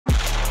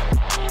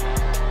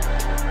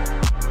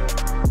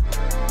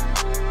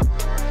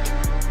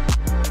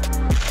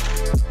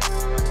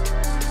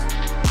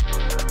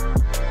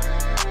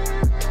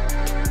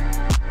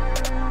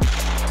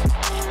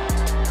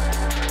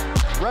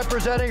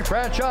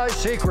franchise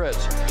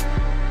secrets,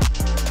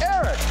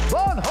 Erik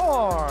Von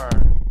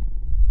Horn.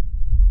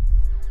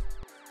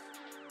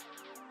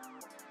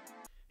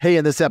 Hey,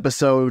 in this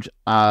episode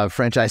of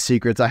Franchise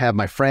Secrets, I have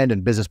my friend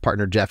and business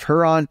partner, Jeff,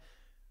 Herr on.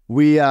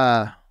 We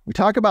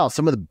talk about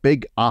some of the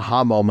big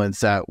aha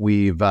moments that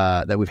we've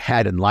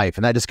had in life,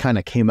 and that just kind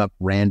of came up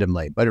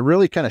randomly, but it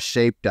really kind of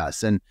shaped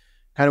us and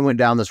kind of went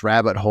down this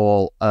rabbit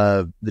hole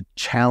of the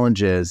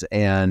challenges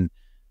and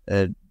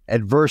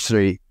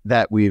adversity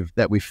that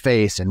we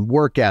face, and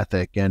work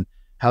ethic, and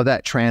how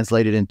that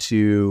translated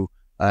into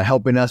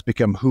helping us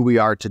become who we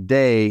are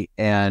today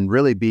and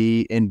really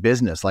be in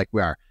business like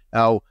we are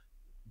now.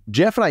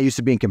 Jeff and I used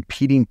to be in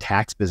competing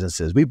tax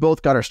businesses. We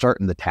both got our start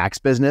in the tax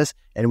business,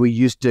 and we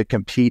used to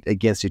compete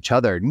against each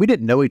other. And we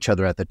didn't know each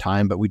other at the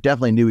time, but we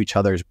definitely knew each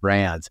other's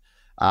brands.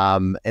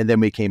 And then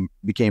we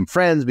became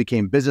friends,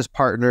 became business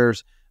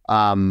partners.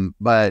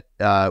 But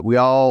we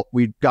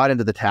got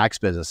into the tax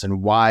business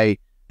and why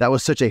that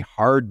was such a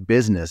hard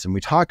business. And we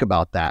talk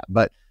about that,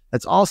 but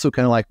that's also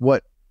kind of like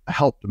what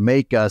helped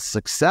make us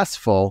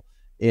successful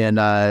in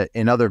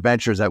other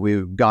ventures that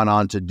we've gone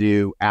on to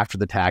do after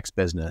the tax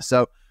business.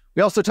 So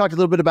we also talked a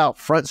little bit about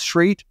Front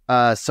Street,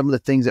 some of the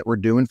things that we're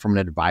doing from an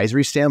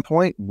advisory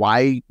standpoint,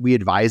 why we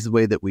advise the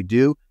way that we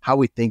do, how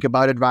we think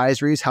about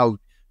advisories, how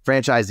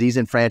franchisees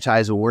and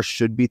franchisors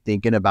should be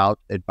thinking about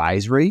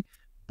advisory.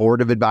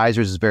 Board of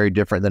advisors is very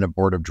different than a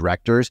board of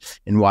directors,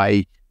 and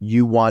why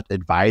you want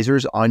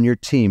advisors on your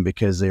team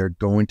because they are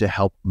going to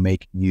help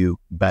make you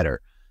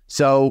better.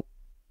 So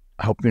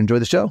I hope you enjoy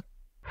the show.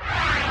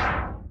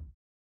 All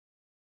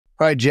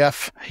right,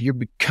 Jeff, you're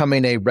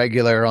becoming a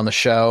regular on the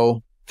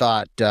show.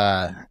 Thought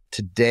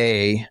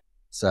today,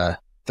 it's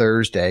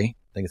Thursday,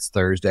 I think it's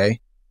Thursday.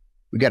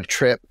 We got a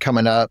trip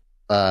coming up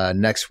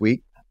next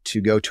week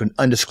to go to an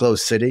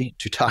undisclosed city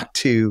to talk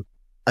to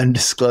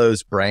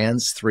undisclosed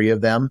brands, 3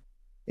 of them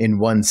in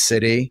one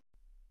city.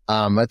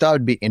 I thought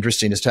it'd be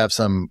interesting just to have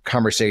some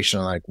conversation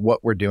on like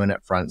what we're doing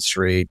at Front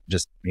Street,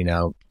 just,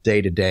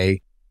 day to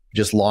day.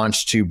 Just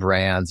launched 2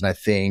 brands, and I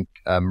think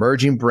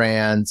emerging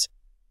brands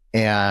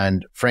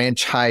and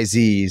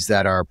franchisees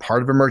that are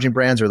part of emerging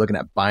brands or looking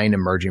at buying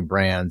emerging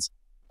brands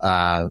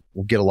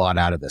will get a lot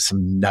out of this,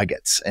 some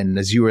nuggets. And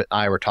as you and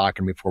I were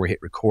talking before we hit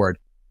record,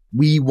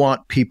 we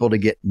want people to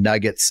get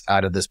nuggets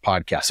out of this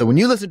podcast. So when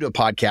you listen to a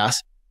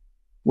podcast,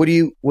 what do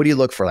you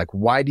look for? Like,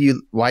 why do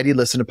you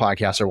listen to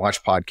podcasts or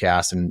watch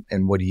podcasts,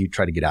 and what do you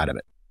try to get out of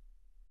it?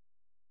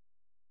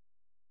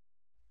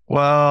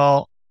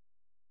 Well,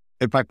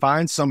 if I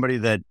find somebody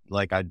that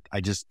like,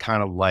 I just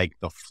kind of like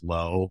the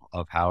flow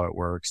of how it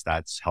works,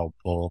 that's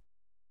helpful.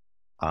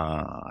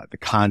 The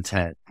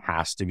content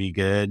has to be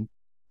good.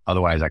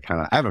 Otherwise, I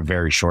have a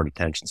very short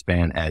attention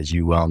span, as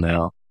you well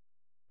know,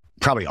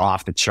 probably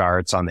off the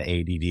charts on the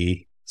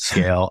ADD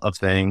scale of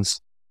things.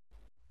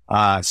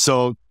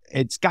 So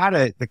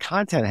the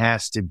content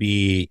has to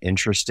be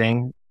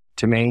interesting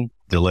to me,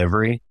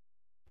 delivery.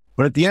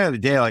 But at the end of the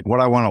day, like what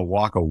I want to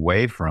walk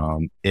away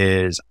from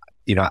is,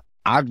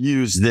 I've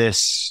used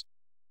this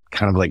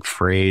kind of like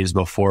phrase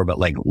before, but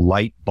like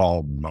light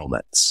bulb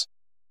moments.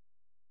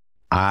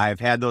 I've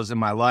had those in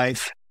my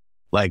life.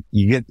 Like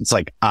it's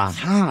like,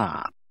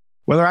 aha,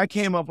 whether I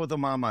came up with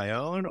them on my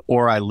own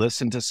or I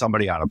listened to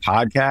somebody on a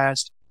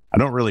podcast. I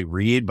don't really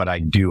read, but I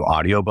do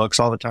audiobooks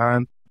all the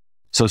time.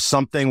 So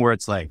something where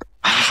it's like,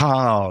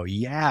 oh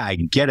yeah, I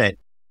get it,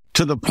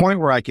 to the point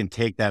where I can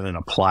take that and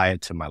apply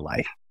it to my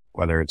life,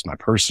 whether it's my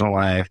personal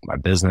life, my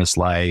business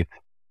life,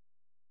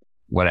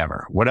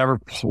 whatever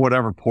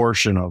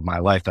portion of my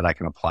life that I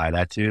can apply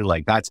that to.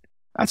 Like that's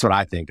what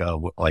I think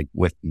of like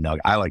with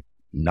I like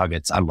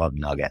nuggets. I love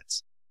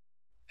nuggets.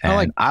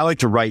 And I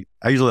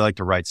usually like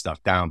to write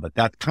stuff down, but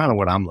that's kind of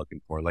what I'm looking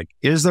for. Like,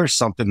 is there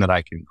something that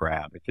I can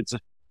grab?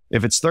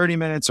 If it's 30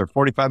 minutes or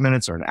 45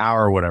 minutes or an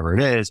hour or whatever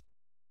it is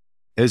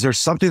there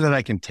something that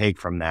I can take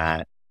from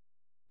that?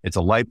 It's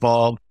a light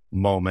bulb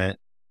moment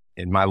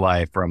in my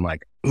life where I'm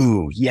like,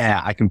 ooh,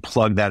 yeah, I can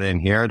plug that in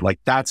here.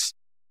 Like that's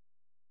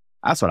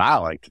what I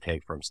like to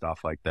take from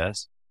stuff like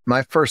this.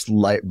 My first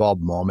light bulb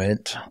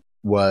moment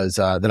was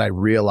that I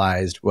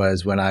realized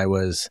was when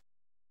it's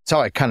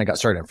how I kind of got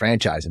started in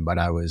franchising, but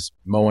I was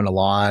mowing a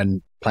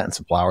lawn, planting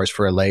some flowers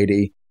for a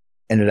lady,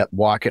 ended up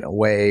walking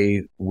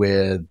away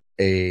with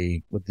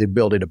the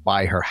ability to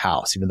buy her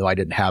house, even though I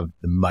didn't have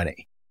the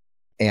money.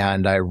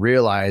 And I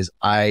realized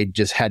I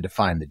just had to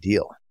find the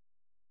deal.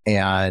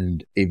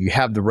 And if you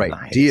have the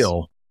right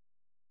deal,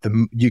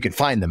 you can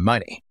find the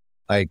money.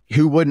 Like,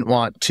 who wouldn't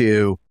want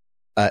to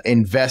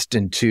invest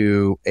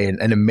into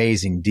an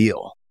amazing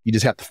deal? You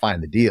just have to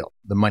find the deal.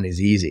 The money's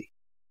easy.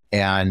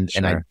 And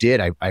I did.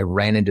 I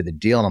ran into the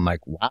deal and I'm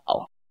like,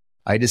 wow,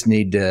 I just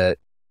need to,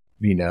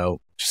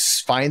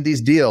 find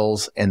these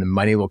deals and the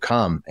money will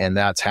come. And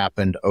that's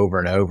happened over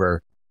and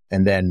over.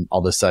 And then all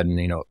of a sudden,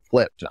 it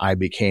flipped. I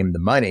became the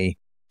money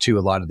to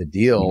a lot of the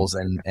deals.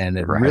 And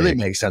it really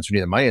makes sense when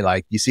you have the money.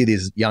 Like, you see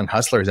these young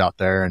hustlers out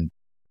there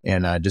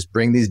and just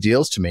bring these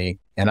deals to me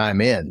and I'm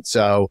in.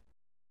 So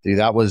Dude,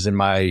 that was in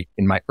my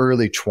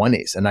early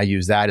 20s, and I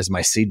used that as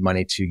my seed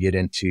money to get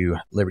into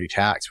Liberty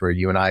Tax, where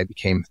you and I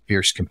became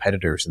fierce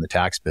competitors in the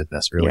tax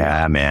business. Really,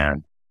 yeah,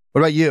 man.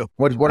 What about you?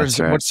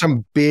 What's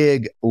some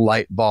big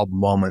light bulb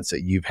moments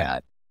that you've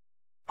had?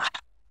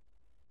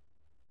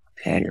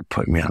 Man, you're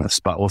putting me on the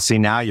spot. Well, see,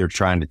 now you're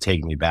trying to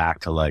take me back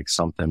to like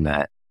something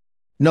that.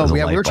 No,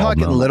 we're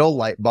talking little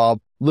light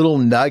bulb, little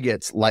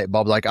nuggets, light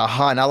bulb, like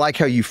aha. And I like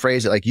how you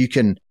phrase it. Like you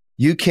can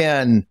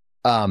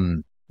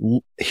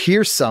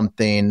hear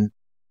something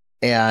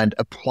and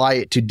apply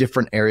it to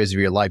different areas of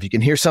your life. You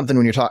can hear something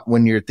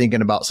when you're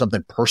thinking about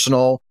something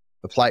personal,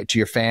 apply it to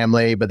your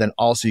family, but then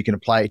also you can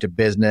apply it to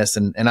business.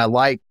 And I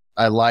like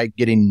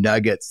getting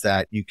nuggets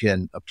that you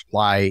can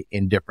apply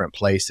in different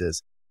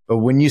places. But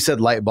when you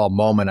said light bulb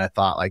moment, I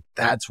thought like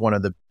that's one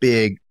of the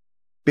big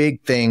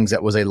things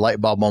that was a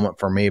light bulb moment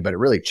for me, but it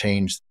really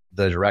changed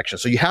the direction.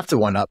 So you have to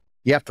one up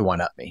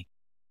me.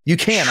 You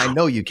can. I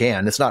know you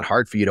can. It's not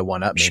hard for you to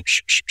one up me.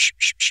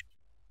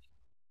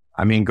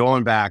 I mean,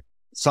 going back,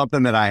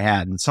 something that I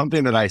had and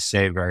something that I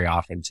say very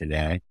often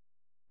today,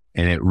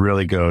 and it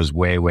really goes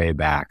way, way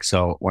back.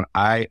 So when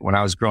I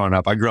was growing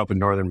up, I grew up in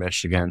Northern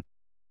Michigan.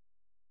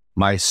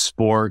 My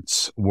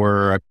sports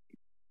were,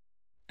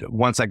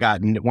 once I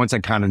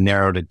kind of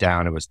narrowed it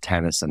down, it was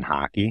tennis and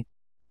hockey.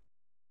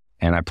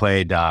 And I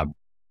played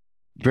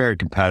very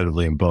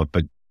competitively in both,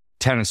 but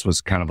tennis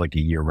was kind of like a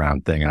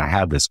year-round thing. And I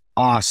had this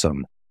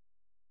awesome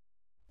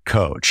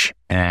coach.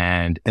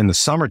 And in the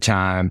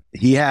summertime,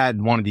 he had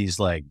one of these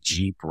like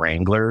Jeep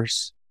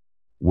Wranglers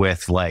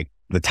with like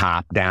the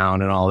top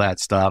down and all that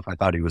stuff. I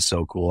thought he was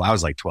so cool. I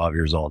was like 12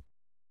 years old.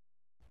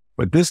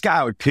 But this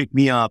guy would pick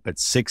me up at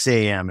 6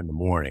 a.m. in the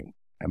morning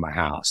at my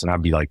house, and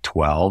I'd be like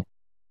 12.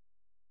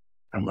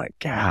 I'm like,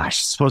 gosh,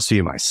 it's supposed to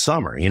be my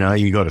summer. You know,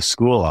 you go to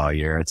school all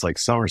year. It's like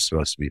summer's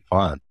supposed to be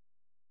fun.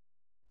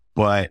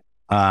 But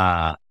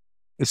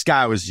this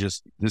guy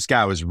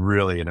was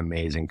really an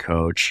amazing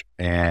coach.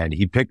 And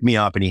he picked me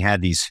up and he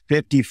had these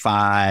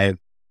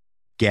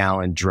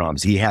 55-gallon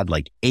drums. He had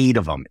like 8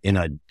 of them in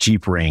a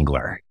Jeep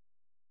Wrangler.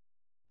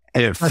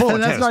 And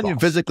that's not even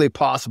physically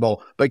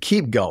possible, but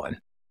keep going.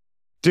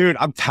 Dude,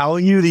 I'm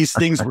telling you, these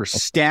things were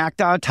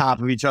stacked on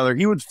top of each other.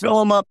 He would fill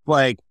them up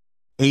like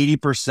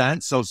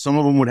 80%. So some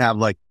of them would have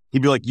like,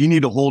 he'd be like, you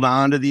need to hold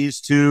on to these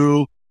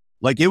two.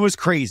 Like it was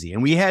crazy.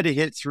 And we had to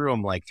hit through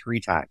them like 3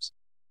 times.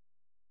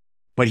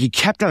 But he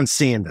kept on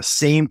saying the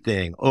same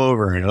thing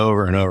over and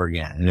over and over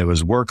again. And it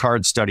was work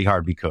hard, study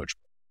hard, be coachable.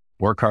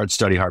 Work hard,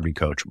 study hard, be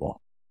coachable.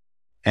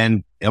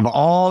 And of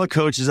all the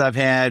coaches I've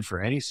had for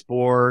any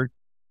sport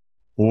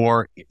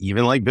or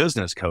even like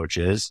business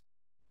coaches,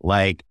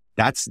 like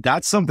that's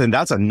something,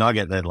 that's a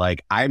nugget that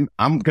like, I'm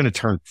going to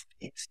turn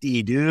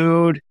 50,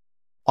 dude.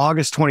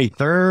 August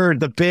 23rd,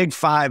 the big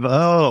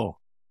 5-0.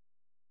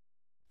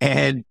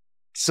 And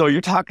so you're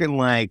talking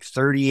like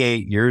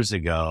 38 years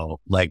ago,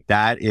 like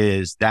that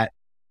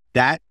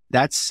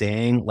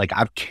saying, like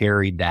I've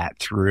carried that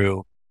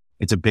through.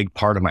 It's a big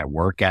part of my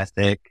work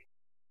ethic.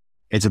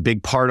 It's a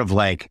big part of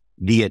like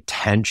the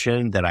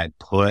attention that I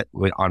put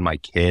on my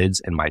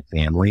kids and my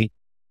family.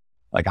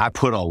 Like I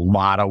put a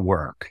lot of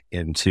work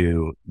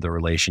into the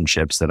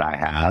relationships that I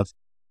have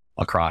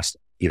across,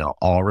 you know,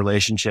 all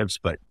relationships,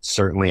 but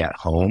certainly at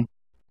home.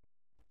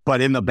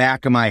 But in the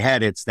back of my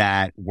head, it's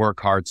that work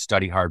hard,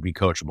 study hard, be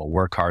coachable,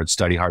 work hard,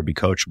 study hard, be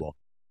coachable.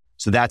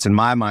 So that's in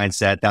my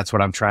mindset. That's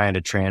what I'm trying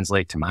to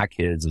translate to my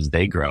kids as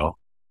they grow.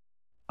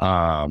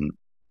 And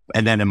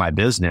then in my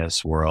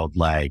business world,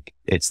 like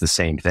it's the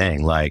same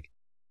thing. Like,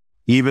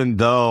 even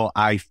though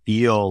I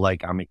feel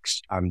like I'm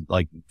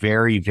like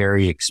very,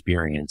 very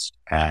experienced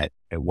at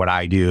what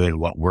I do and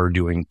what we're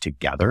doing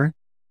together,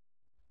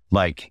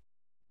 like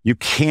you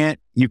can't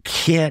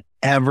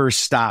ever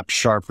stop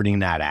sharpening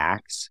that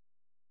axe.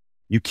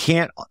 You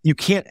can't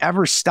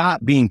ever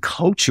stop being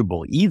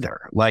coachable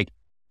either. Like,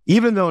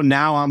 even though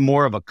now I'm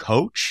more of a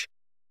coach,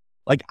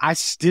 like I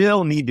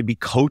still need to be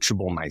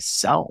coachable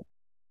myself,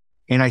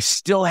 and I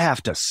still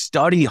have to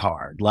study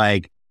hard.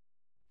 Like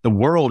the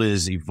world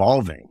is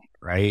evolving,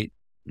 right?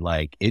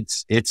 Like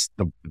it's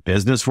the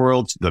business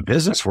world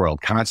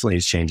constantly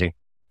is changing.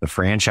 The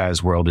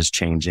franchise world is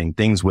changing.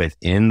 Things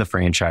within the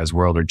franchise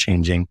world are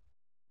changing.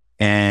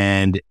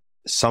 And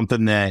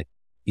something that,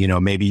 you know,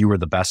 maybe you were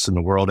the best in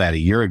the world at a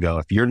year ago,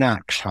 if you're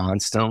not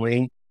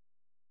constantly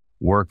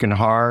working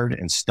hard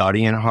and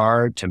studying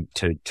hard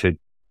to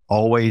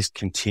always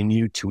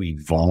continue to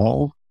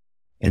evolve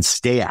and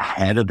stay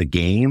ahead of the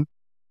game,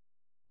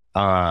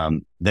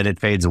 then it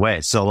fades away.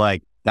 So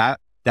like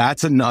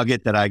that's a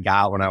nugget that I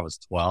got when I was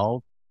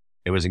 12.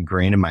 It was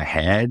ingrained in my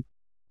head,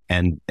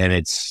 and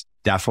it's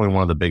definitely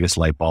one of the biggest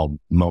light bulb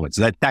moments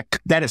that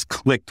has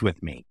clicked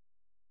with me.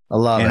 I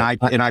love it.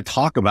 And I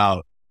talk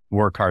about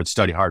work hard,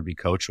 study hard, be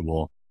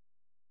coachable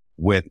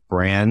with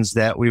brands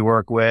that we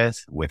work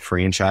with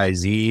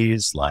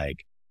franchisees,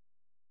 like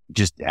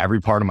just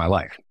every part of my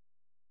life.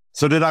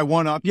 So did I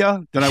one up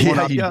you? Did I one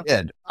up you?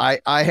 Did. I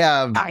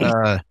have,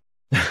 I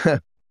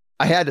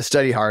had to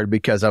study hard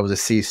because I was a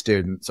C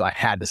student. So I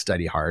had to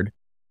study hard.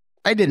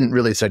 I didn't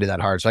really study that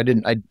hard. So I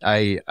didn't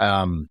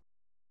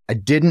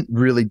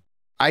really,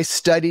 I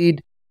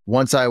studied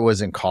once I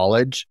was in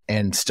college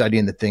and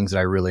studying the things that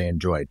I really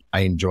enjoyed.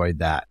 I enjoyed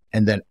that.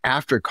 And then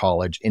after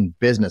college in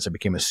business, I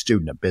became a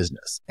student of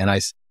business. And I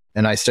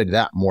studied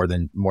that more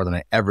than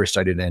I ever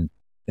studied in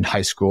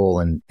high school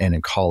and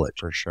in college.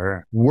 For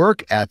sure.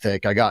 Work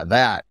ethic, I got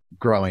that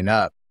growing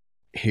up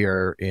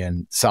here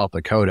in South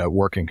Dakota,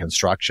 working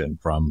construction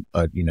from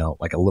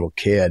like a little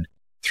kid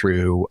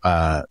through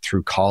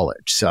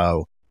college.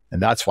 So,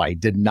 and that's why I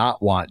did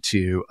not want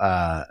to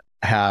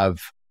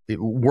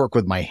work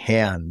with my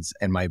hands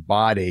and my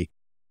body,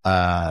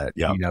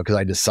 because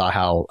I just saw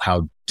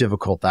how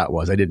difficult that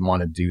was. I didn't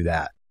want to do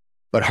that.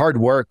 But hard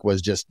work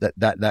was just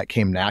that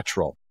came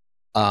natural.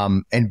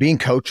 And being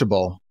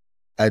coachable,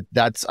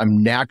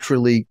 I'm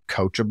naturally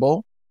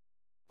coachable.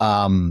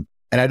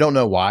 And I don't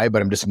know why,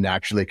 but I'm just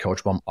naturally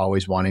coachable. I'm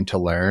always wanting to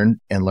learn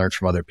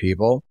from other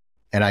people.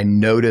 And I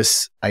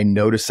notice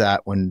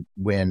that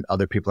when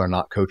other people are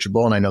not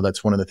coachable. And I know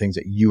that's one of the things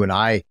that you and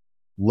I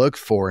look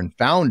for in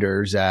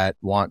founders that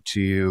want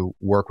to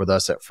work with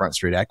us at Front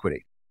Street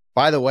Equity.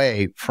 By the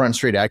way, Front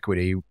Street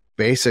Equity,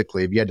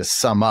 basically, if you had to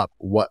sum up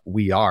what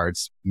we are,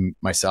 it's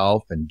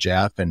myself and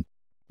Jeff, and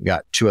we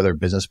got two other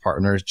business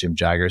partners, Jim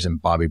Jaggers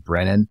and Bobby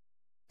Brennan.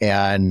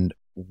 And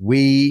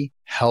we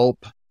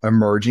help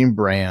emerging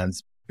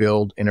brands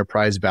build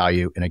enterprise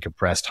value in a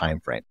compressed time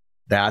frame.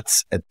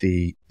 That's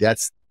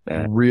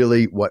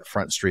really what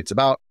Front Street's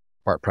about.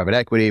 Part private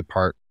equity,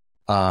 part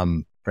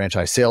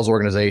franchise sales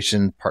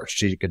organization, part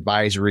strategic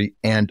advisory,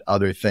 and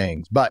other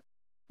things. But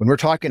when we're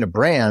talking to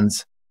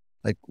brands,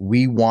 like,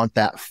 we want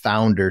that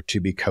founder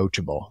to be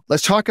coachable.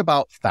 Let's talk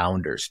about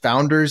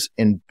founders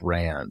in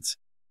brands.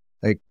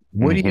 Like,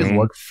 what do you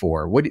look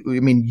for?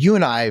 You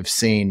and I have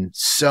seen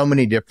so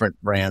many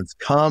different brands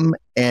come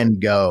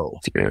and go.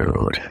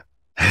 Dude.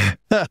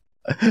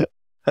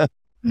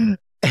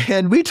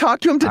 And we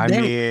talked to them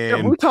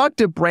today. We talked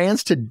to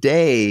brands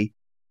today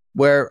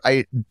where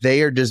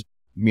they are just,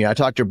 I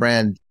talked to a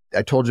brand,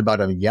 I told you about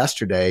them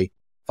yesterday.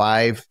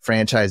 5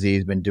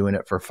 franchisees been doing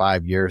it for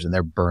 5 years and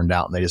they're burned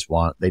out and they just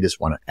want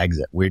to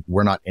exit.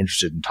 We're not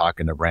interested in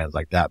talking to brands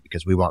like that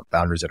because we want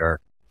founders that are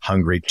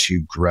hungry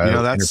to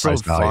grow. That's so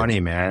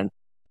funny, man.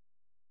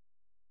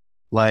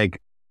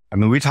 Like,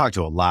 we talk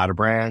to a lot of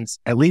brands,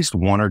 at least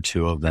 1 or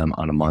 2 of them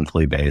on a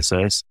monthly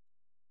basis.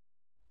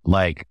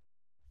 Like,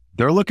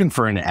 they're looking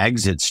for an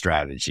exit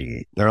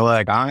strategy. They're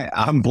like,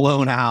 I'm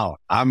blown out.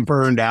 I'm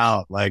burned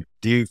out. Like,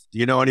 do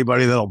you know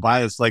anybody that'll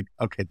buy this? Like,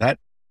 okay,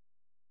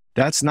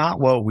 that's not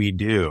what we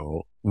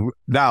do.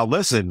 Now,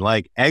 listen,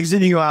 like,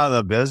 exiting you out of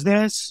the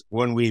business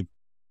when we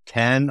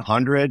 10,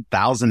 100,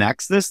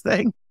 1,000x this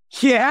thing.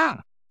 Yeah,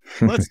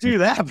 let's do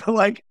that. But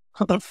like,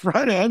 on the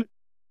front end,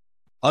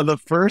 on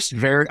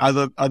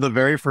the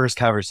very first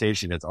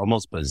conversation, it's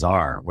almost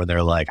bizarre when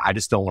they're like, I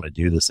just don't want to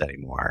do this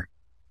anymore.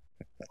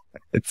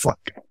 It's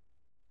like,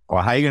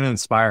 well, how are you going to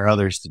inspire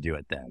others to do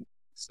it then?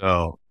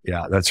 So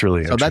yeah, that's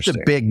really interesting. So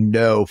that's a big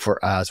no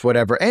for us,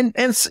 whatever. And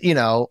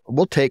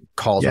we'll take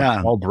calls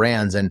on all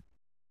brands, and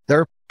there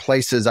are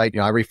places I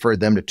refer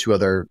them to two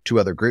other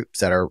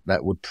groups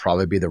that would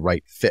probably be the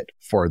right fit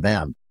for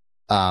them.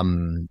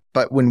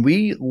 But when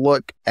we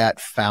look at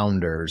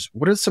founders,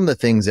 what are some of the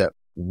things that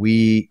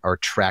we are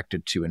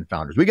attracted to in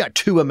founders? We got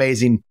 2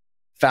 amazing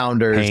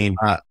founders.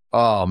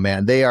 Oh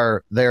man,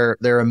 they're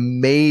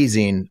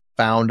amazing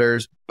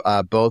founders,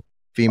 both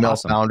female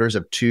founders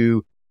of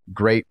 2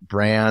 great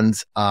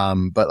brands.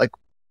 But like,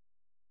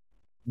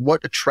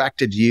 what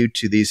attracted you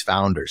to these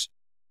founders?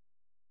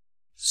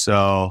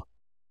 So,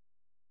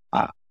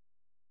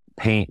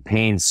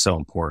 pain's so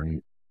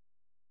important.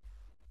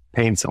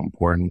 Pain's so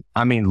important.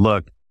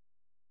 Look,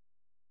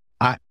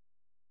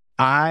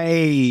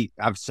 I've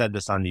said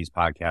this on these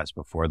podcasts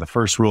before. The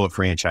first rule of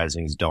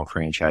franchising is don't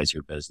franchise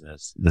your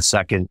business. The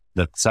second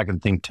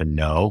thing to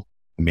know,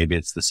 maybe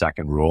it's the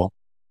second rule,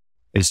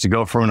 is to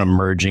go from an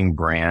emerging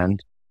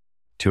brand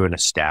to an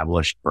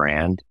established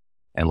brand.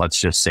 And let's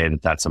just say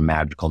that that's a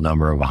magical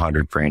number of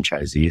 100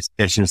 franchisees.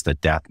 It's just a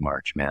death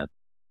march, man.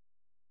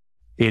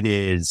 It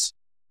is.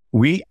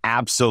 We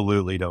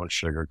absolutely don't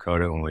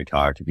sugarcoat it when we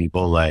talk to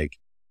people. Like,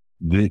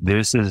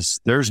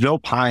 there's no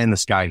pie in the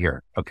sky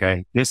here.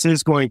 Okay. This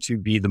is going to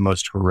be the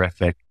most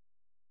horrific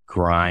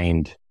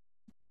grind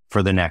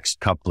for the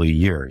next couple of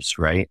years.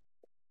 Right.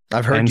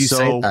 I've heard you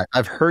say that.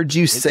 I've heard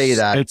you say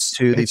that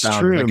to the founders.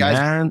 True, guys,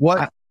 man.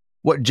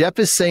 What Jeff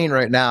is saying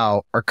right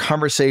now are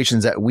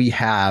conversations that we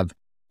have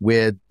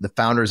with the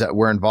founders that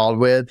we're involved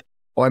with,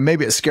 or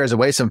maybe it scares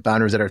away some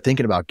founders that are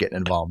thinking about getting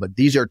involved. But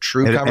these are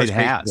true conversations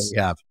that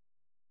we have.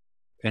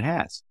 It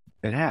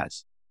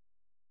has.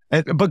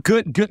 But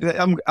good.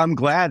 I'm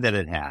glad that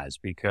it has,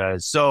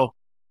 because so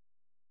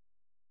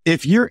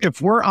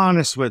if we're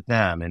honest with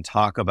them and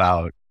talk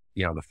about,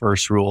 the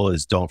first rule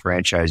is don't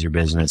franchise your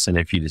business. And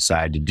if you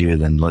decide to do,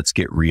 then let's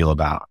get real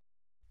about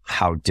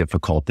how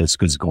difficult this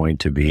is going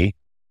to be.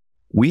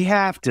 We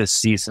have to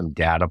see some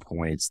data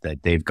points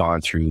that they've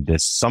gone through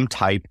some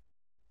type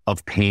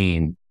of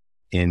pain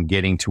in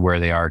getting to where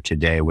they are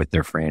today with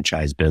their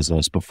franchise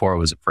business, before it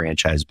was a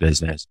franchise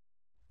business,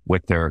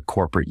 with their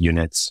corporate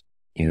units,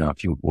 you know,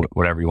 if you,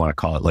 whatever you want to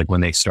call it, like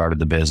when they started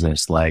the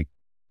business, like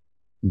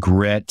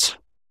grit,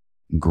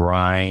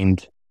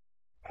 grind,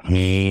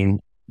 pain,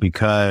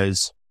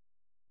 because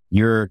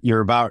you're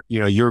about,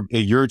 you know,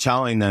 you're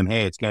telling them,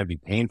 hey, it's going to be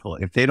painful.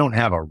 If they don't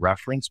have a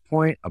reference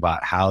point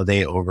about how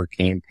they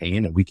overcame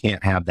pain, and we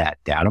can't have that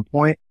data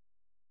point,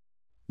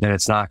 then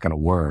it's not going to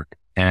work.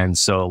 And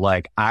so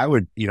like I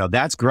would, you know,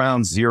 that's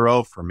ground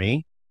zero for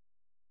me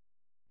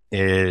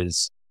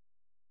is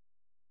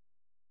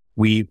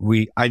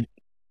when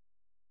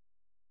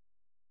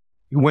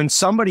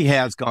somebody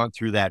has gone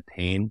through that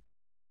pain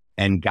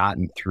and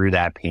gotten through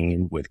that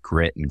pain with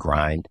grit and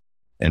grind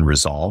and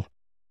resolve,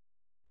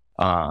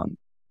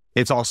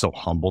 it's also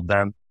humbled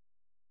them.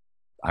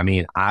 I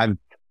mean, I've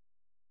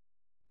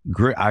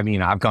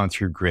gone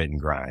through grit and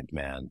grind,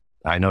 man.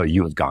 I know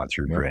you have gone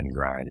through grit and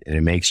grind, and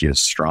it makes you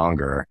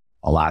stronger,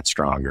 a lot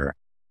stronger.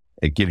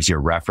 It gives you a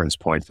reference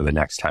point for the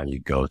next time you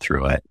go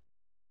through it.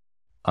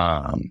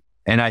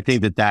 And I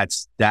think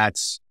that's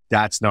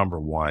number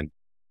one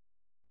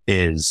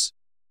is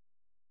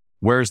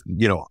where's,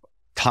 you know,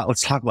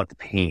 let's talk about the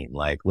pain.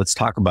 Like, let's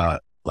talk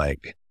about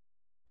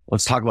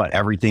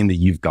everything that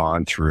you've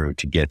gone through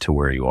to get to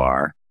where you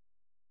are.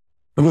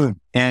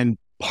 And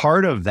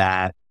part of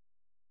that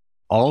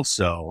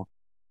also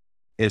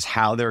is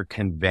how they're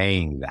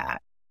conveying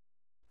that,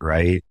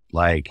 right?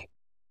 Like,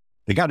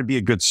 they got to be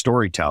a good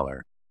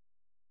storyteller.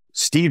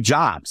 Steve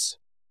Jobs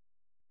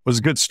was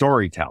a good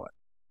storyteller,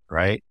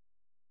 right?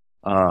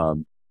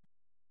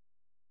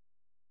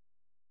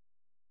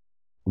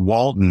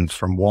 Walton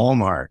from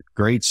Walmart,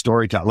 great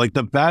storyteller. Like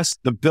the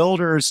greatest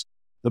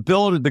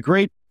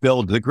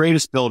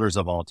builders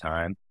of all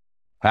time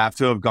have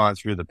to have gone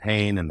through the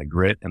pain and the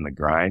grit and the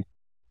grind,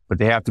 but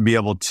they have to be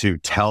able to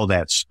tell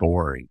that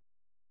story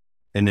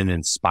in an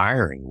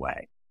inspiring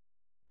way,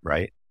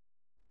 right?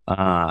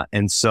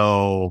 And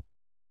so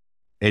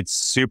it's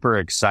super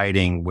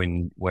exciting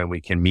when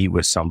we can meet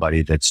with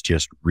somebody that's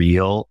just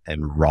real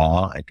and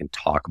raw and can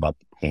talk about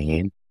the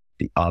pain,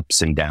 the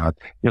ups and downs.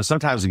 You know,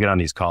 sometimes we get on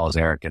these calls,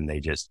 Eric, and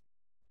they just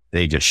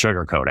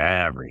sugarcoat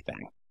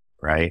everything,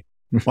 right?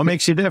 What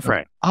makes you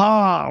different? Oh,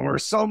 our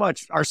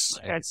service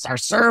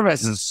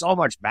is so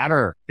much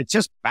better. It's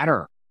just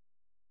better.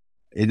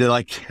 You're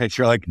like,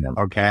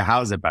 okay,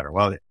 how is it better?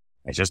 Well,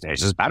 it's just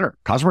better.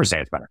 Customers say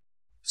it's better.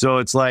 So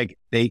it's like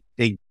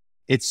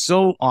it's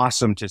so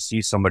awesome to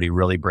see somebody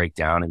really break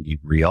down and be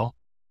real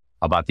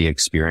about the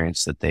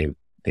experience that they've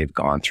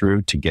gone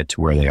through to get to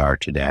where they are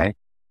today.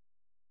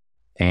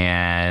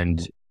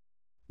 And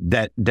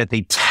that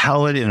they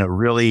tell it in a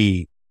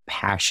really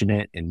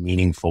passionate and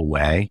meaningful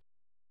way,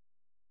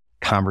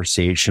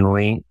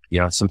 conversationally. You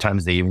know,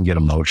 sometimes they even get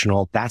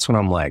emotional. That's when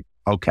I'm like,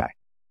 okay,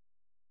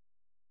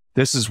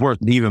 this is worth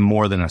even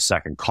more than a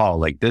second call.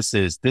 Like this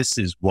is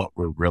what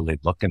we're really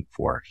looking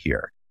for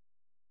here.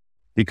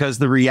 Because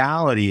the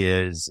reality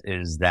is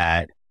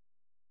that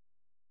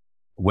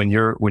when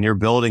you're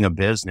building a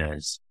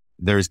business,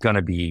 there's going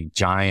to be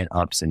giant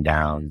ups and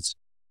downs,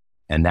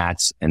 and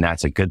that's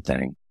a good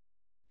thing.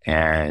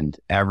 And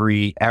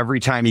every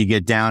time you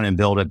get down and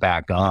build it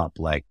back up,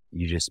 like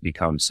you just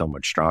become so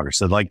much stronger.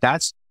 So like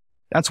that's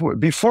what,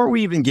 before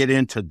we even get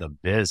into the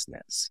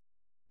business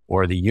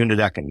or the unit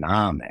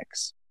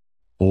economics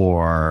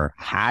or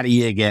how do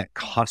you get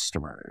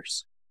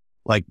customers,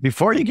 like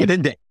before you get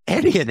into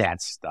any of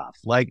that stuff,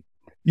 like,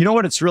 you know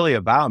what it's really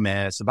about,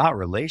 man? It's about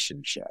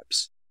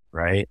relationships,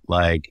 right?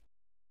 Like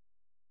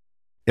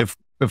if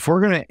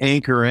we're going to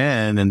anchor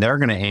in and they're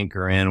going to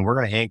anchor in, we're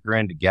going to anchor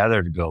in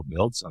together to go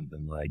build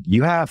something. Like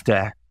you have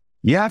to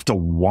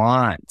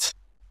want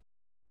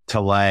to,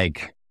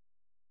 like,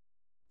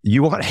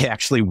 you want to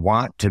actually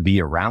want to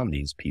be around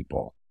these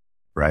people.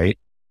 Right.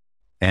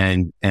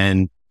 And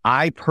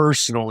I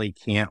personally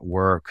can't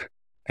work,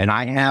 and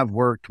I have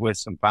worked with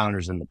some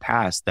founders in the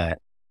past that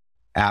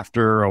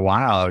after a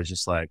while, I was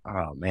just like,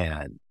 oh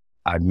man,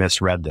 I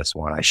misread this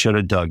one. I should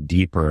have dug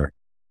deeper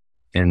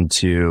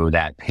into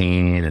that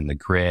pain and the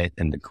grit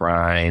and the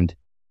grind,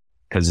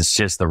 because it's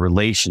just the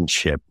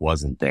relationship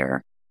wasn't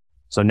there.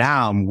 So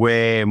now I'm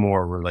way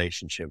more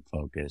relationship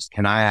focused.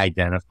 Can I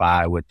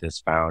identify with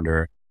this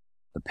founder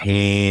the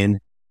pain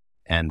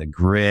and the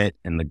grit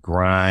and the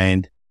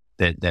grind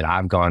that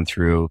I've gone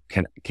through?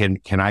 Can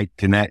I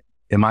connect?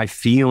 Am I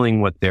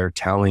feeling what they're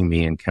telling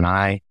me? And can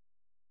I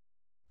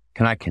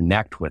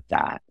connect with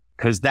that?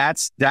 Because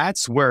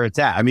that's where it's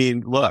at. I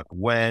mean, look,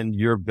 when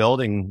you're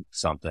building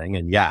something,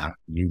 and yeah,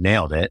 you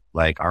nailed it.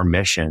 Like our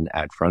mission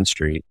at Front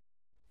Street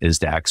is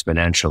to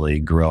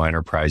exponentially grow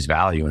enterprise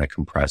value in a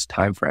compressed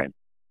time frame.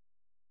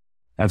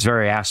 That's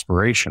very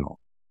aspirational.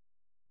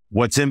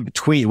 What's in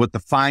between, what the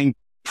fine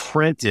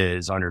print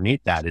is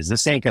underneath that is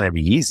this ain't going to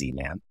be easy,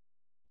 man.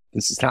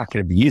 This is not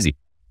going to be easy.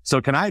 So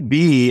can I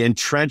be in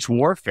trench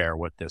warfare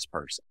with this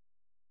person?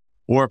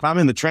 Or if I'm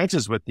in the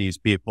trenches with these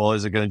people,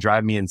 is it going to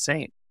drive me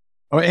insane?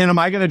 And am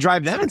I going to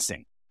drive them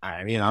insane?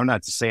 I mean, I'm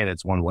not saying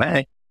it's one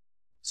way.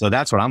 So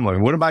that's what I'm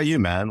learning. What about you,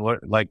 man?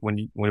 What, like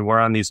when we're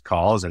on these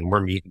calls and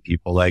we're meeting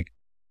people, like,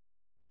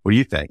 what do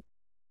you think?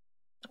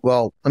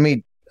 Well, let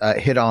me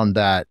hit on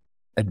that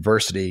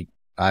adversity.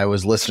 I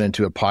was listening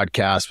to a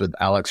podcast with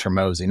Alex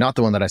Hermosi, not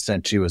the one that I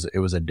sent you. It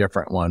was a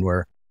different one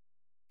where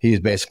he's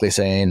basically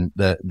saying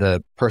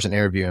the person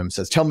interviewing him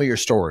says, tell me your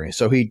story.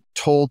 So he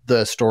told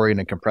the story in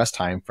a compressed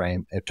time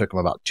frame. It took him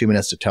about 2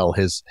 minutes to tell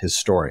his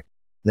story.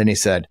 Then he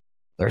said,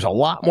 there's a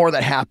lot more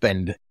that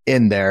happened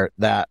in there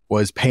that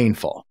was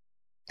painful.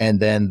 And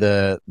then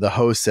the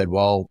host said,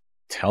 well,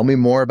 tell me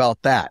more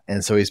about that.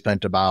 And so he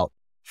spent about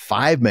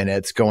 5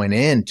 minutes going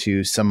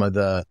into some of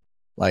the,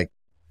 like,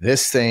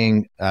 this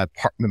thing,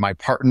 my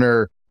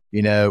partner,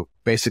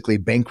 basically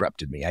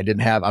bankrupted me. I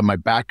didn't have, my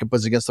backup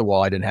was against the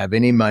wall. I didn't have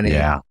any money.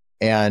 Yeah.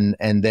 And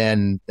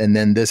then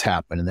this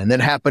happened. And then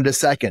it happened a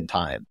second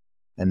time.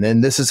 And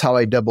then this is how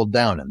I doubled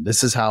down and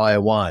this is how I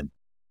won.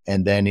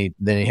 And then he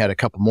had a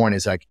couple more and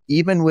he's like,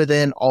 even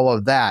within all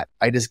of that,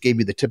 I just gave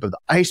you the tip of the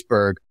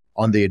iceberg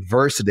on the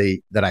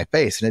adversity that I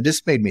faced. And it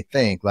just made me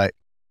think, like,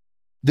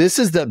 this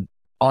is the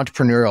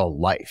entrepreneurial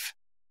life.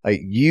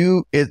 Like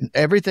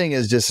everything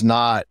is just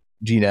not,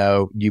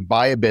 you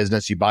buy a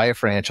business, you buy a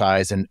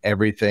franchise and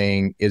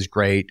everything is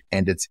great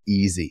and it's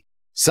easy.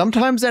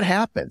 Sometimes that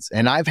happens.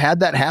 And I've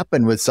had that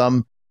happen with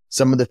some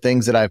of the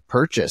things that I've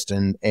purchased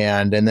and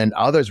then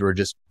others were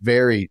just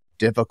very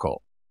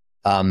difficult.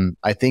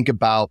 I think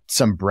about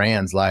some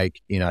brands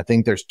like, I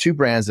think there's 2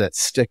 brands that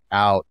stick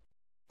out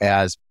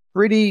as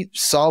pretty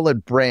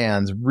solid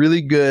brands,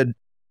 really good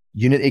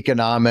unit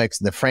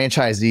economics. And the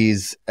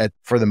franchisees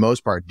for the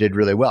most part did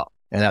really well.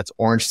 And that's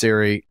Orange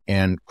Theory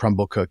and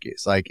Crumble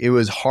Cookies. Like, it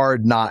was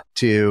hard not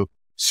to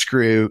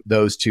screw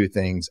those 2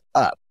 things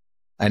up.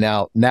 And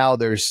now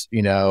there's,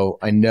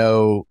 I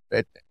know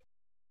that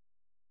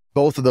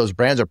both of those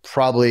brands are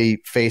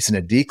probably facing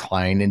a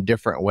decline in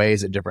different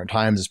ways at different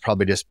times. It's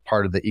probably just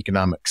part of the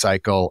economic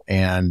cycle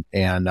and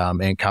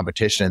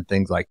competition and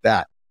things like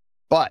that.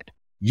 But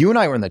you and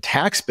I were in the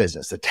tax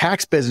business. The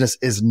tax business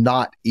is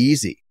not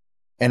easy.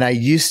 And I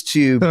used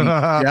to be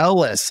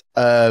jealous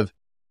of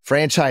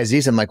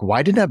franchisees. I'm like,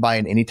 why didn't I buy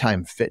an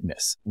Anytime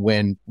Fitness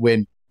when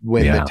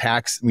the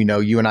tax,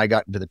 you and I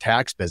got into the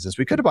tax business?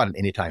 We could have bought an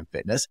Anytime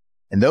Fitness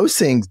and those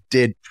things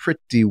did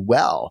pretty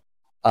well.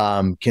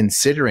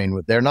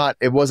 Considering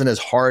it wasn't as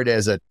hard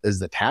as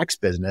the tax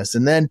business.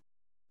 And then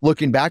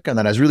looking back on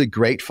that, I was really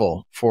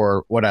grateful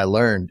for what I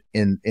learned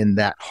in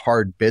that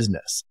hard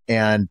business.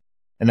 And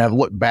I've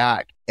looked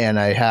back and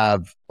I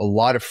have a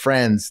lot of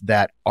friends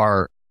that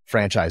are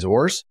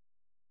franchisors,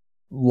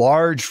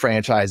 large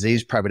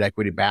franchisees, private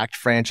equity backed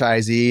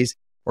franchisees,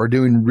 or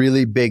doing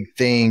really big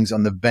things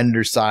on the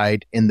vendor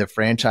side in the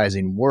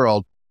franchising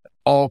world,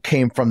 all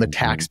came from the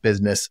tax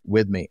business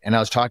with me. And I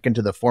was talking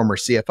to the former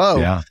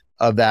CFO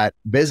of that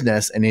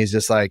business. And he's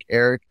just like,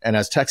 Eric, and I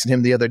was texting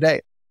him the other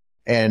day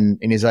and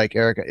he's like,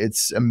 Eric,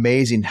 it's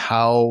amazing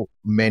how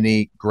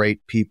many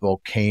great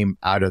people came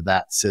out of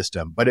that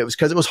system, but it was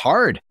because it was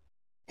hard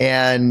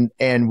and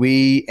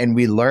we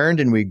learned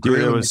and we grew.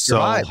 Dude, it was so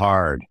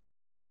hard.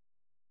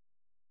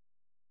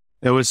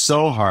 It was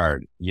so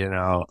hard,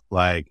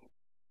 like,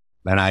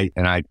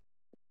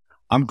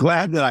 I'm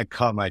glad that I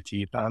cut my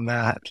teeth on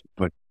that,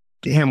 but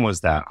damn,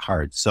 was that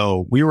hard.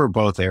 So we were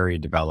both area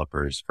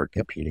developers for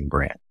competing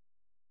brands.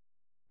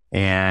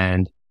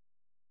 And,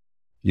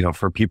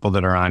 for people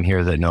that are on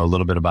here that know a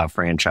little bit about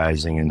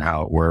franchising and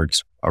how it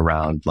works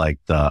around like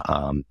the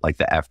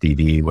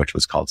FDD, which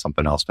was called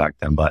something else back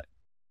then. But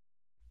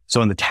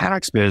so in the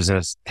tax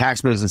business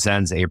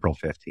ends April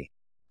 15th,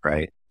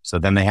 right? So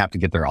then they have to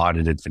get their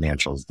audited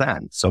financials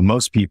then. So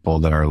most people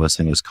that are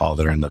listening to this call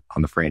that are on the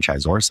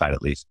franchisor side,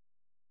 at least,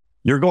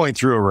 you're going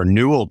through a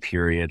renewal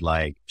period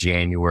like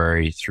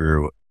January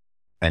through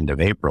end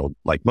of April,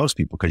 like most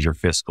people, because your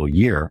fiscal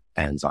year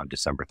ends on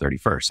December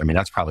 31st. I mean,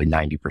 that's probably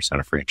 90%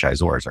 of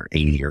franchisors or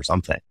 80 or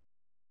something.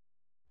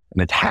 In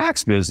the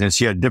tax business,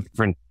 you had a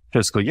different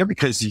fiscal year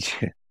because you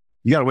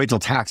got to wait till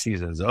tax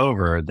season is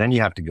over. Then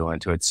you have to go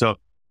into it. So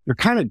you're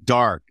kind of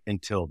dark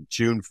until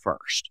June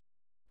 1st,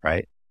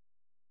 right?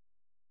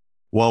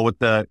 Well, with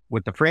the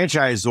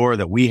franchisor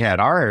that we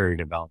had our area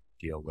development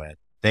deal with,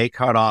 they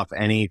cut off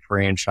any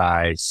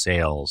franchise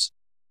sales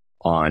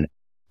on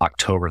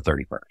October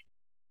 31st.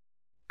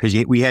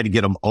 Because we had to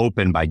get them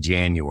open by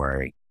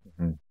January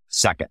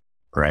 2nd,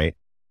 right?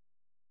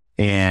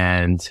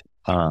 And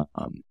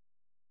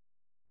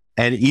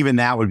even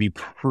that would be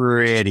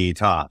pretty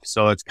tough.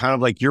 So it's kind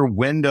of like your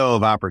window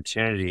of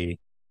opportunity,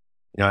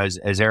 as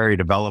area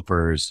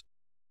developers,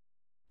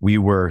 we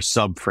were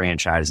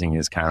sub-franchising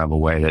is kind of a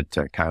way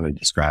to kind of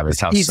describe it. It's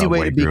how easy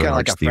way to be kind of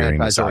like a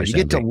franchisor. You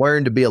get to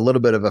learn to be a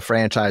little bit of a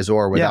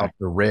franchisor without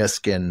the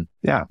risk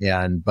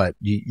but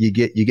you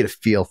get a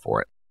feel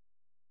for it.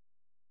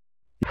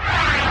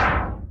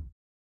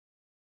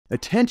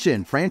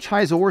 Attention,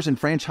 franchisors and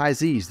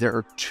franchisees. There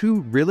are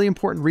 2 really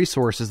important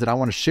resources that I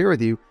want to share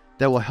with you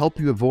that will help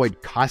you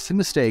avoid costly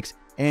mistakes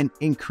and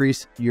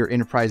increase your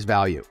enterprise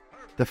value.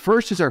 The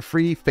first is our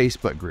free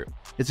Facebook group.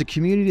 It's a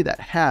community that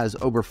has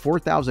over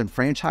 4,000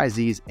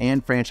 franchisees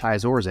and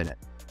franchisors in it.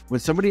 When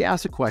somebody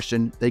asks a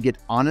question, they get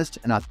honest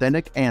and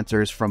authentic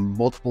answers from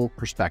multiple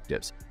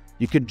perspectives.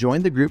 You could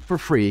join the group for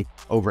free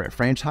over at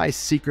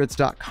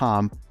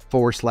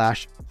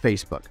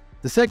franchisesecrets.com/Facebook.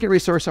 The second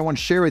resource I want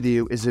to share with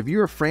you is if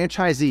you're a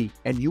franchisee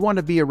and you want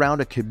to be around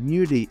a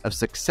community of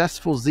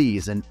successful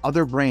Zs and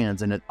other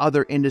brands and in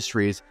other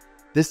industries,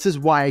 this is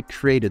why I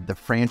created the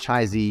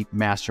Franchisee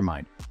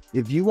Mastermind.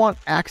 If you want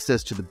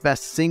access to the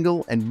best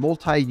single and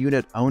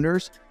multi-unit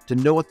owners to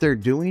know what they're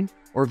doing,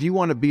 or if you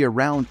want to be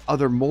around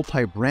other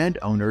multi-brand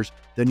owners,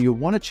 then you'll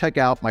want to check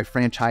out my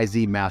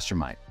Franchisee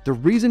Mastermind. The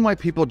reason why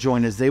people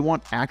join is they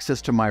want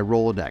access to my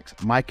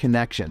Rolodex, my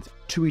connections,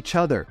 to each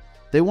other.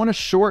 They want a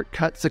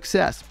shortcut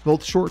success,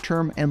 both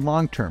short-term and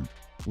long-term.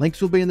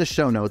 Links will be in the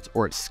show notes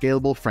or at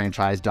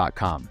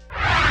scalablefranchise.com.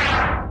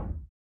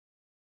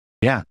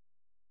 Yeah.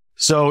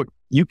 So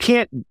you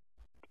can't,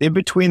 in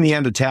between the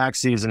end of tax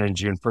season and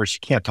June 1st, you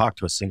can't talk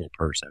to a single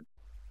person.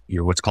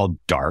 You're what's called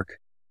dark.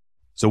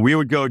 So we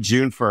would go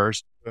June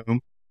 1st, boom,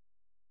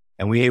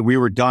 and we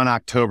were done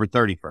October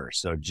 31st.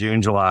 So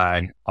June,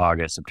 July,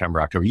 August,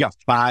 September, October. You got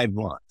 5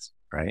 months,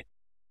 right?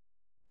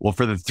 Well,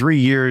 for the 3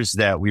 years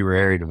that we were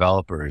area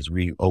developers,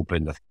 we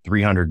opened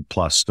 300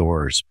 plus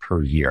stores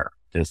per year,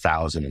 to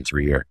 1,000 in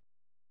 3 years.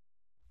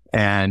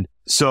 And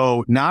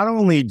so not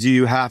only do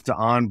you have to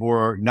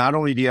onboard, not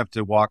only do you have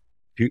to walk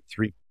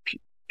three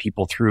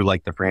people through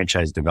like the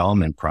franchise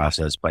development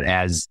process, but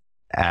as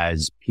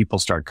people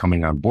start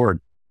coming on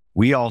board,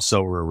 we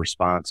also were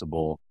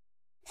responsible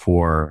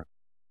for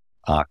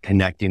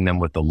connecting them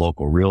with the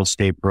local real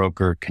estate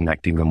broker,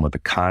 connecting them with a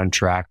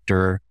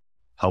contractor,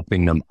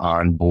 helping them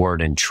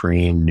onboard and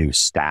train new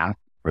staff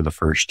for the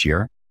first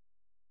year.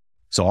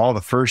 So all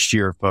the first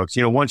year folks,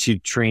 once you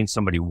train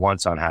somebody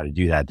once on how to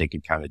do that, they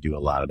can kind of do a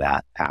lot of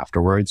that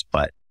afterwards.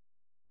 But,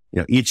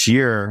 each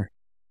year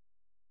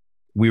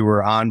we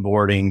were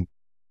onboarding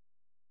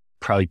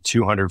probably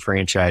 200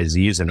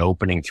 franchisees and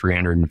opening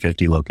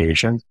 350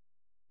 locations.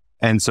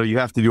 And so you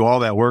have to do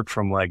all that work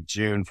from like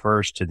June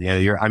 1st to the end of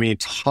the year. I mean,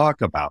 talk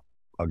about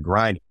a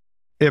grind.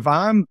 If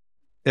I'm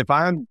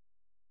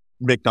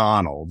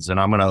McDonald's and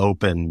I'm going to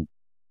open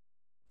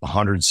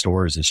 100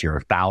 stores this year,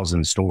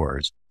 1,000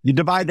 stores, you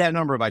divide that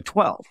number by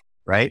 12,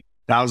 right?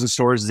 1,000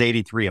 stores is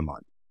 83 a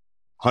month.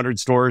 100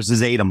 stores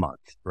is 8 a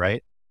month,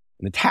 right?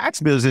 In the tax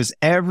business,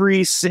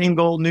 every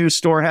single new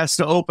store has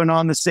to open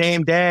on the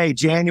same day,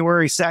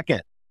 January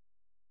 2nd.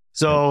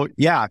 So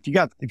yeah,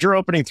 if you're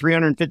opening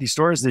 350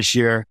 stores this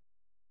year,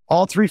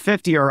 all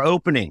 350 are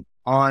opening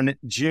on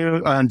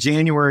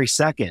January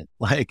 2nd.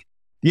 Like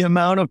the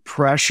amount of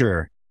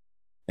pressure.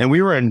 And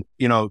we were in,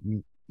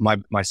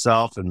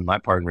 myself and my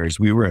partners,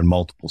 we were in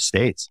multiple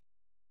states.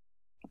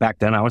 Back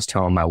then I was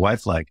telling my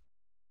wife, like,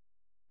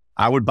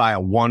 I would buy a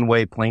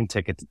one-way plane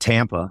ticket to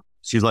Tampa.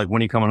 She's like,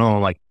 when are you coming home?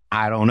 I'm like,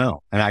 I don't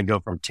know. And I'd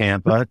go from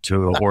Tampa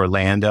to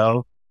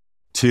Orlando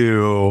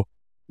to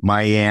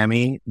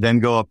Miami, then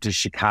go up to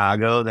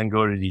Chicago, then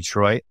go to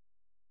Detroit.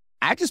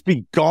 I'd just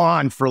be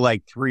gone for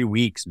like 3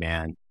 weeks,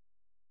 man.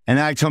 And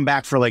then I'd come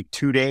back for like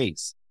 2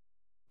 days.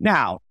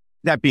 Now,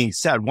 that being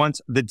said,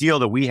 once the deal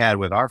that we had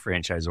with our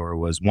franchisor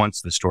was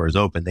once the store is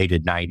open, they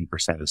did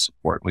 90% of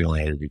support. We only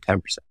had to do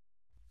 10%.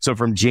 So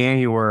from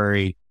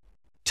January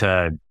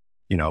to,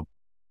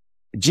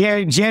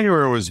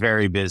 January was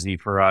very busy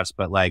for us,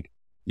 but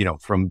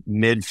from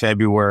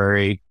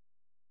mid-February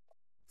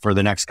for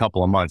the next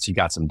couple of months, you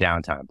got some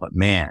downtime, but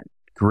man,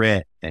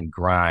 grit and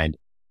grind.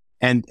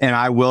 And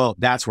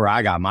that's where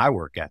I got my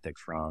work ethic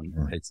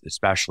from. It's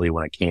especially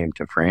when it came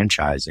to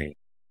franchising,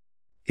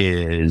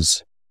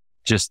 is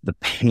just the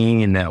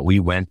pain that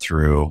we went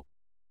through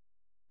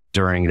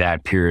during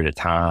that period of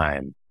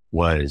time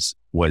was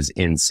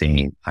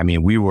insane. I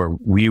mean, we were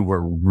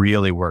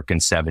really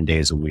working 7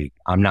 days a week.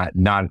 It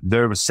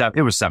was 7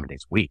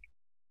 days a week.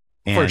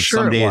 And for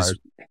sure, some days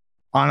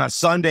on a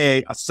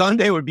Sunday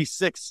would be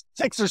 6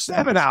 or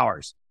 7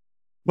 hours.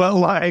 But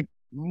like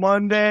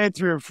Monday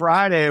through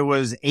Friday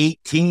was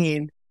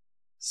 18,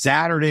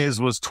 Saturdays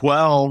was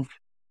 12,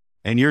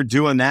 and you're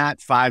doing that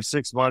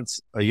 5-6 months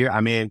a year.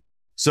 I mean,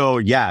 so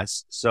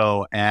yes.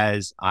 So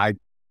as I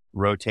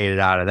rotated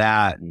out of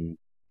that and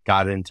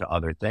got into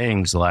other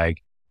things,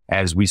 like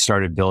as we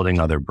started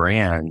building other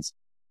brands,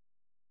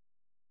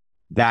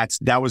 that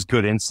was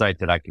good insight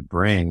that I could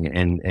bring.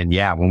 And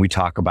yeah, when we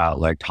talk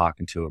about like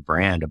talking to a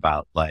brand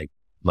about like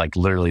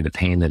literally the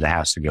pain that it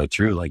has to go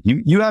through, like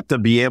you have to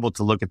be able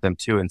to look at them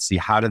too and see,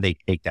 how do they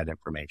take that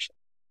information?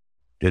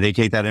 Do they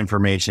take that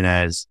information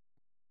as,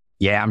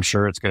 yeah, I'm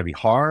sure it's going to be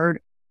hard?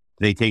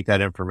 Do they take that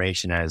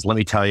information as, let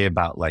me tell you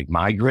about like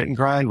my grit and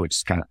grind, which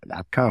is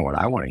that's kind of what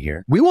I want to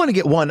hear. We want to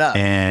get one up.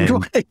 And we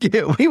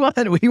want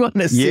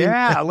to see.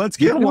 Yeah, let's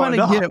get one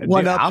up. Get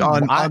one up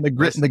on the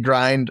grit and the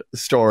grind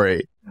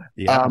story.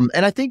 Yeah.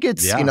 And I think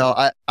it's,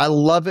 I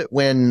love it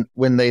when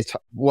they,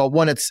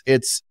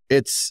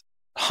 it's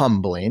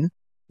humbling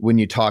when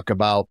you talk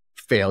about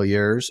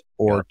failures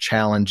or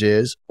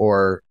challenges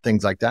or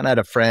things like that. And I had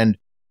a friend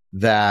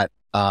that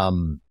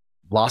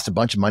lost a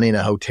bunch of money in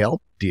a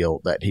hotel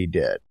deal that he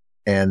did.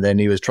 And then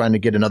he was trying to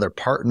get another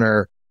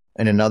partner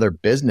in another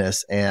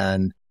business,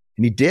 and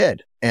he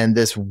did. And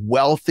this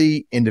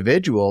wealthy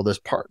individual,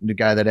 the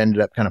guy that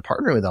ended up kind of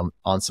partnering with him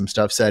on some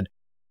stuff, said,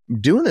 I'm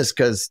doing this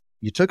because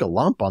you took a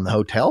lump on the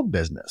hotel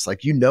business.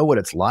 Like, you know what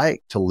it's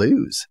like to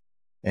lose,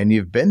 and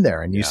you've been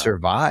there and you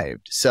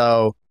survived.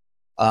 So,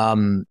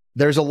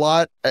 there's a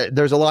lot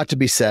to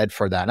be said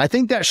for that. And I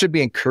think that should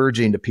be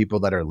encouraging to people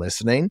that are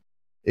listening.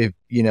 If,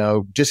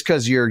 just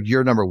because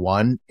you're number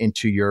one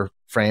into your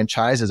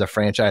franchise as a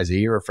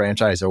franchisee or a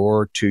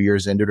franchisor 2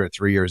 years into it or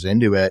 3 years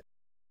into it,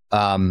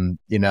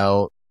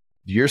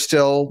 you're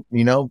still,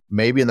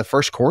 maybe in the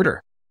first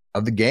quarter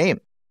of the game,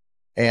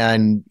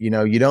 and,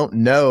 you don't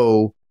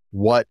know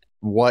what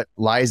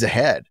lies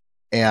ahead,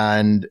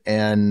 and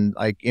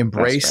like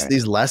embrace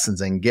these lessons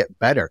and get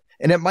better.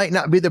 And it might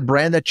not be the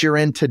brand that you're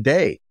in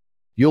today.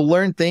 You'll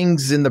learn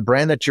things in the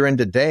brand that you're in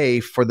today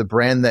for the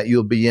brand that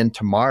you'll be in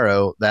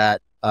tomorrow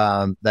that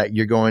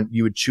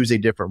you would choose a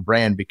different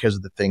brand because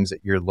of the things that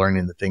you're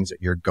learning, the things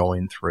that you're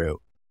going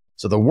through.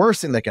 So the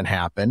worst thing that can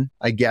happen,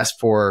 I guess,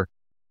 for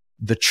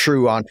the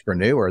true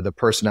entrepreneur, the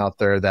person out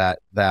there the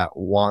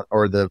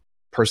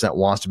person that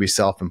wants to be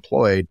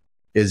self-employed,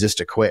 is just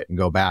to quit and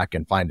go back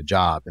and find a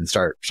job and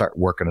start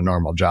working a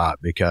normal job,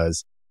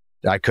 because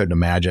I couldn't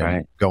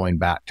imagine going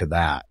back to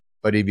that.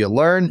 But if you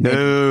learn,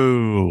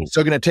 you're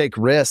still going to take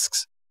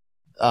risks.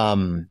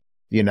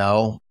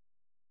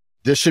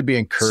 This should be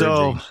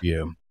encouraging to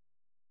you.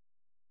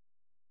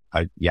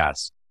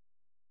 Yes.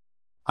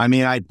 I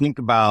mean, I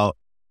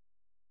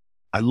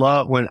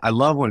love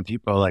when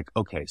people are like,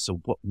 okay,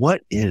 so what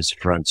is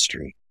Front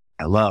Street?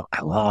 I love,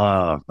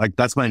 like,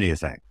 that's my new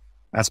thing.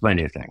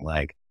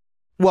 Like,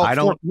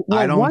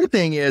 one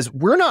thing is,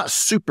 we're not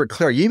super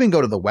clear. You even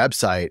go to the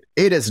website,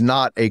 it is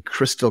not a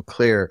crystal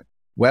clear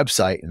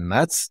website, and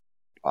that's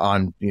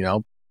on,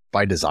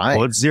 by design.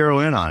 Well, let's zero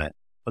in on it.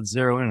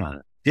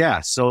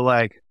 Yeah.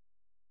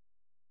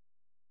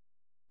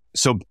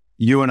 So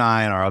you and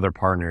I and our other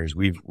partners,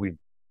 we've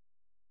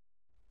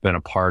been a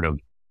part of,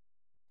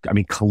 I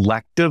mean,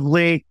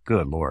 collectively,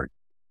 good Lord,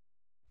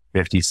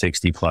 50,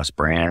 60 plus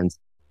brands,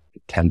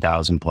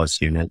 10,000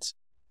 plus units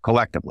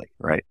collectively.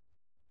 Right.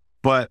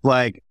 But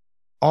like,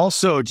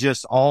 also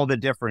just all the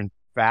different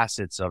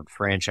facets of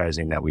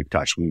franchising that we've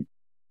touched.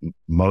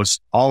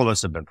 All of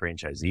us have been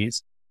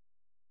franchisees.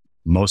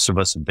 Most of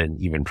us have been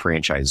even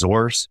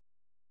franchisors,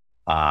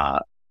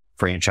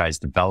 franchise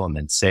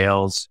development,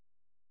 sales,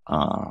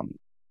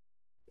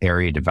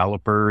 area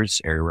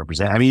developers, area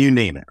representatives. I mean, you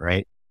name it,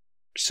 right?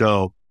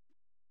 So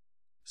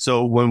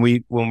when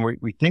we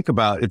think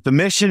about, if the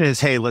mission is,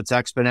 hey, let's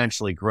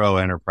exponentially grow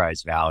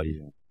enterprise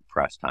value in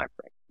compressed time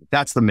frame,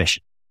 that's the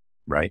mission,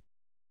 right?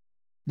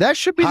 That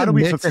should be the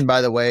mission, by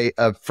the way,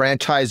 of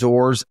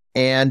franchisors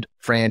and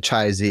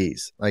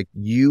franchisees. Like,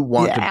 you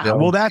want to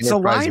build. Well, that's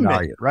alignment,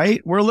 value.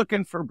 Right? We're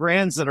looking for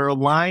brands that are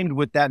aligned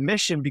with that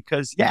mission,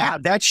 because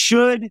that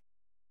should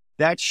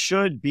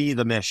be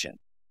the mission,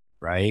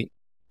 right?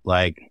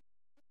 Like,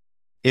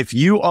 if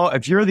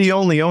you're the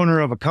only owner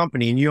of a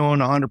company and you own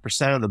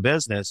 100% of the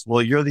business,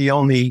 well, you're the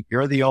only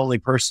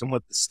person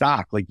with the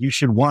stock. Like, you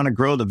should want to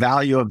grow the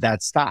value of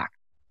that stock.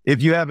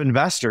 If you have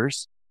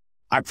investors,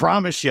 I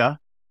promise you,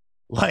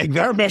 like,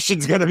 their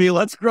mission's going to be,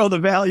 let's grow the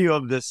value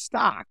of this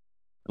stock.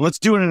 And let's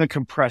do it in a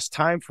compressed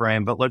time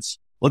frame, but let's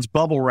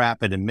bubble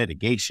wrap it in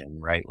mitigation,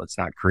 right? Let's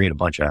not create a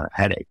bunch of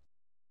headache.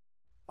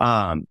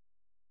 But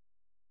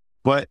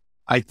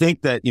I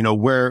think that,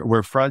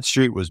 where Front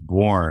Street was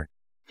born.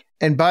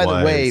 And by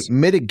the way,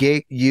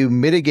 you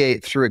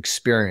mitigate through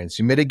experience.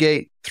 You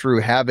mitigate through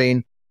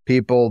having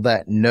people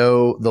that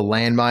know the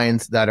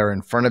landmines that are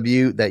in front of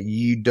you that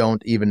you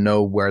don't even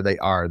know where they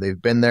are. They've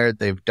been there.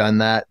 They've done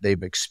that.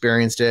 They've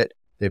experienced it.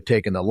 They've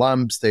taken the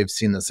lumps. They've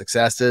seen the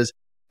successes.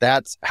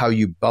 That's how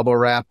you bubble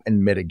wrap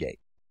and mitigate.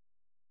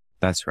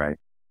 That's right.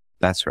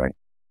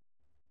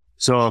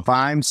 So if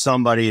I'm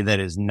somebody that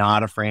is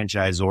not a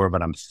franchisor,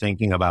 but I'm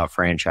thinking about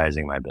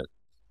franchising my business,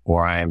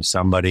 or I am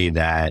somebody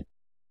that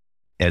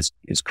is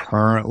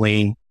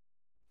currently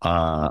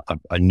a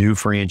new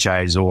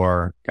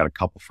franchisor, got a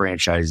couple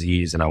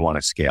franchisees, and I want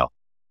to scale.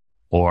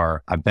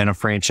 Or I've been a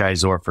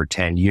franchisor for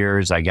 10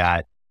 years. I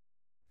got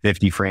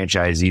 50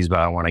 franchisees, but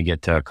I want to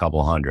get to a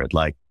couple hundred.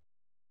 Like,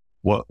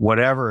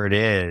 whatever it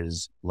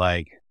is,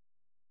 like,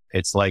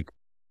 it's like,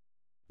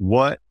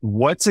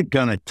 what's it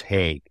going to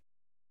take?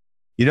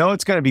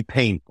 It's going to be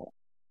painful.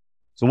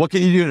 So what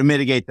can you do to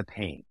mitigate the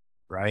pain?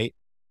 Right.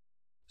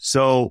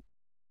 So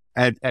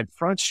at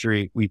Front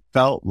Street, we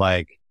felt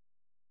like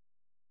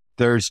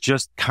there's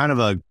just kind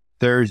of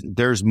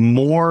there's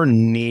more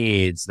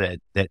needs that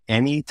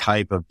any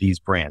type of these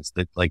brands,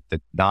 that like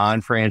the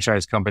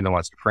non-franchise company that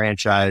wants to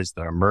franchise,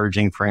 the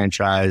emerging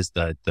franchise,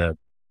 the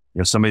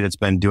somebody that's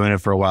been doing it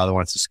for a while that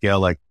wants to scale.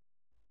 Like,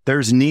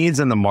 there's needs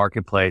in the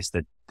marketplace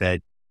that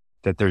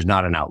there's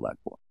not an outlet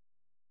for,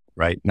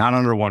 right? Not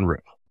under one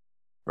roof,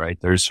 right?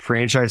 There's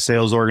franchise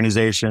sales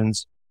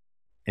organizations,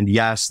 and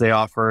yes, they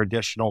offer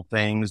additional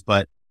things,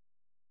 but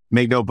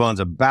make no bones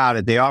about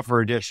it, they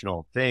offer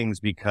additional things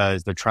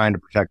because they're trying to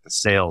protect the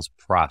sales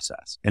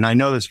process. And I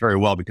know this very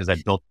well because I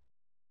built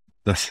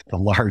the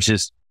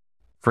largest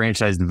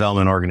franchise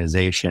development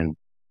organization,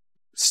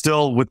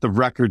 still with the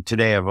record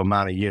today of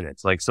amount of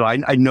units. Like, so I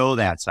know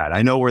that side.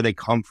 I know where they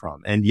come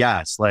from. And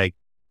yes, like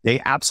they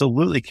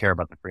absolutely care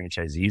about the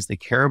franchisees. They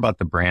care about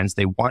the brands.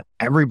 They want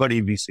everybody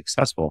to be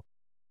successful.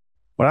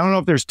 But I don't know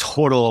if there's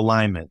total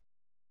alignment.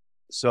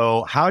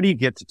 So how do you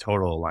get to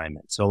total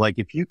alignment? So like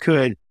if you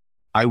could,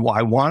 I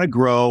want to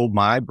grow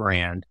my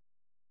brand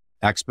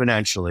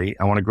exponentially.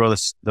 I want to grow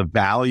the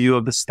value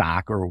of the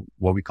stock, or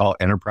what we call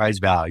enterprise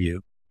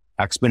value,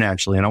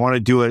 exponentially. And I want to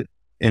do it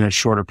in a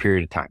shorter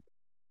period of time.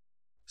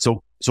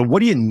 So what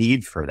do you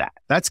need for that?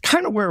 That's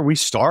kind of where we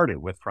started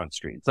with Front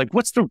Street. It's like,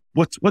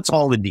 what's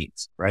all the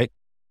needs, right?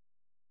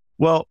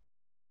 Well,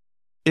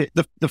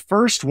 the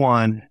first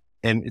one,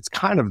 and it's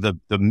kind of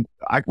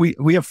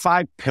we have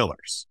 5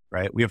 pillars,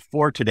 right? We have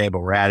 4 today, but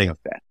we're adding a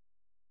 5th.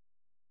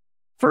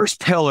 First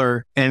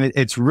pillar, and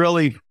it's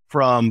really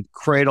from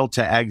cradle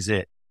to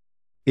exit,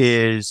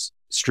 is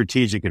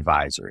strategic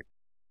advisory,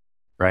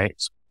 right?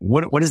 So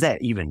what does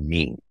that even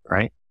mean,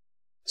 right?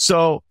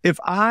 So if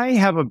I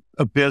have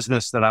a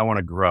business that I want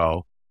to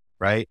grow,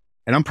 right?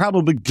 And I'm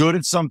probably good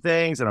at some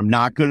things and I'm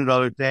not good at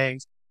other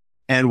things.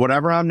 And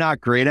whatever I'm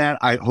not great at,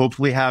 I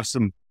hopefully have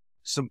some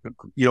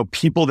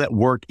people that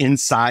work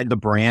inside the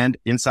brand,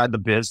 inside the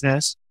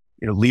business,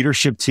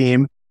 leadership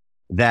team,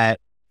 that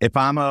if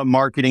I'm a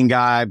marketing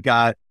guy, I've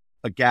got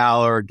a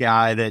gal or a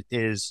guy that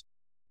is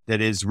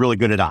really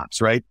good at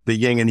ops, right? The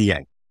yin and the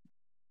yang.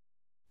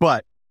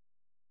 But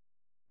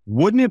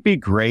wouldn't it be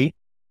great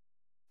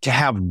to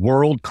have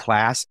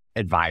world-class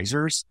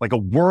advisors, like a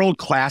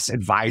world-class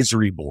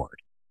advisory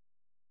board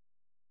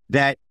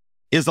that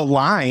is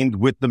aligned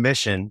with the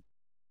mission,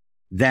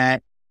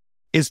 that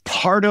is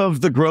part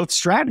of the growth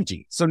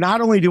strategy? So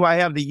not only do I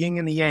have the yin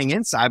and the yang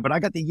inside, but I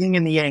got the yin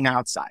and the yang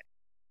outside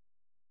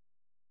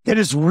that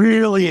is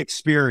really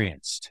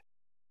experienced,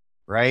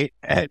 right?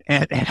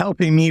 At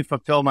helping me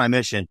fulfill my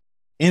mission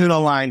in an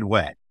aligned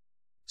way.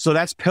 So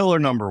that's pillar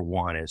number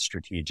 1, is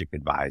strategic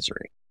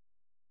advisory.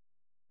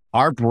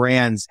 Our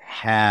brands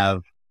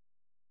have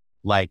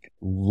like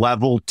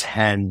level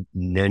 10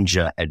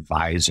 ninja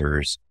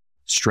advisors: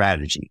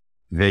 strategy,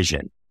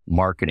 vision,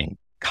 marketing,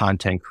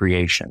 content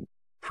creation,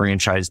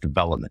 franchise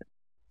development,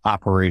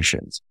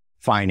 operations,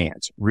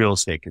 finance, real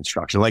estate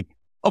construction, like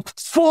a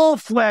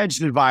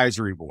full-fledged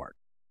advisory board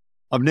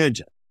of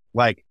ninja.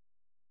 Like,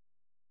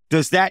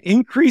 does that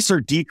increase or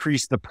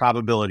decrease the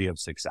probability of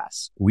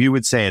success? We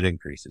would say it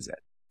increases it.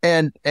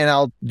 And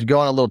I'll go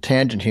on a little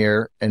tangent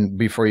here. And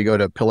before you go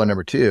to pillar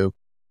number 2,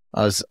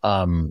 I was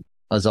on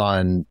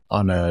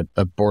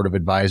a board of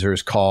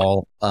advisors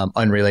call,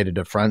 unrelated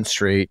to Front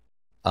Street,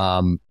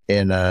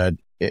 in a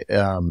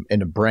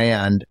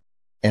brand.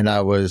 And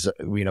I was,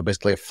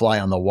 basically a fly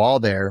on the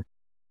wall there.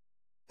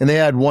 And they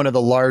had one of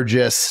the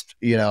largest,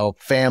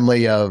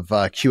 family of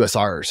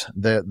QSRs,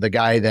 the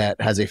guy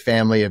that has a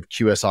family of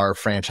QSR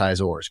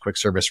franchisors, quick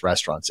service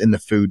restaurants in the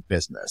food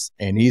business.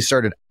 And he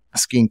started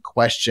asking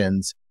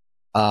questions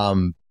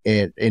in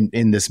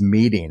this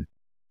meeting.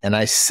 And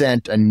I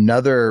sent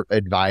another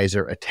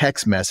advisor a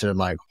text message. I'm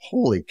like,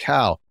 holy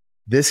cow,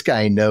 this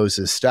guy knows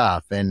his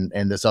stuff. And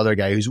this other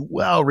guy who's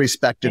well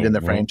respected in the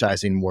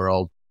franchising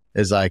world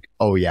is like,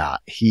 oh yeah,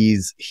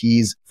 he's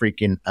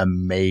freaking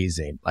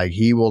amazing. Like,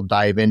 he will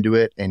dive into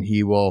it, and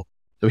so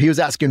he was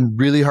asking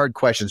really hard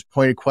questions,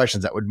 pointed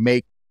questions that would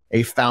make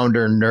a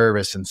founder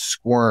nervous and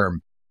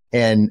squirm.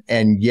 And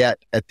yet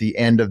at the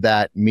end of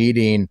that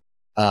meeting,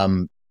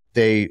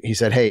 he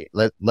said, hey,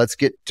 let's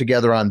get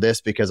together on this,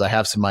 because I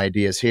have some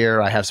ideas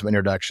here. I have some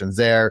introductions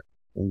there.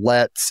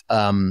 Let's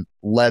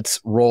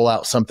roll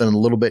out something a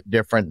little bit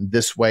different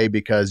this way,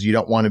 because you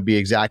don't want to be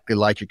exactly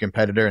like your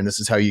competitor. And this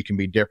is how you can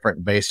be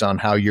different based on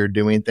how you're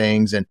doing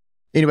things. And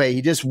anyway,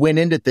 he just went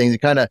into things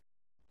and kind of,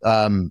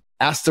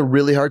 asked the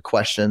really hard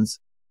questions,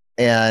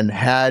 and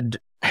had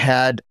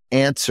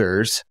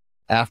answers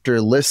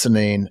after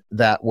listening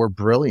that were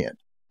brilliant,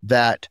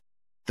 that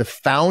the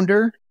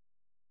founder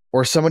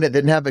or someone that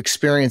didn't have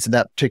experience in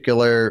that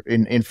particular,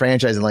 in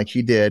franchising like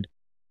he did,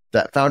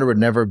 that founder would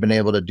never have been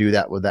able to do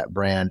that with that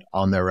brand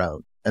on their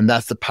own. And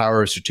that's the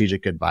power of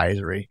strategic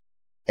advisory.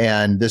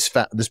 And this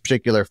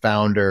particular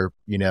founder,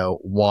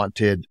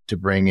 wanted to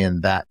bring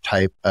in that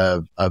type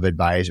of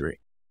advisory.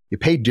 You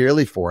pay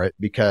dearly for it,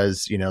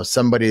 because,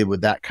 somebody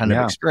with that kind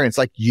of experience,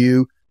 like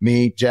you,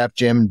 me, Jeff,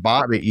 Jim,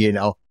 Bobby,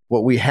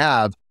 what we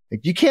have,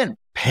 like, you can't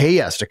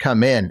pay us to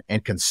come in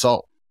and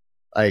consult.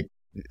 Like,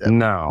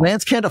 no,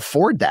 brands can't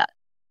afford that.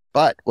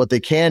 But what they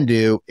can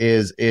do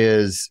is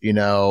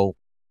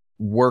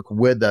work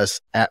with us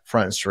at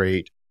Front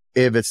Street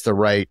if it's the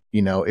right,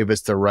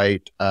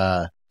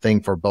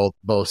 thing for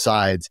both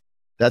sides.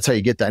 That's how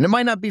you get that. And it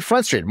might not be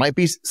Front Street. It might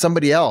be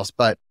somebody else.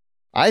 But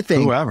I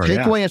think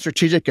takeaway in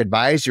strategic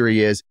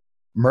advisory is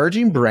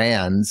merging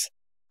brands,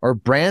 or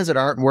brands that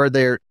aren't where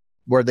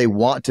they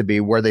want to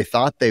be, where they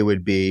thought they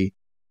would be.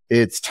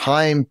 It's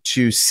time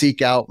to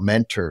seek out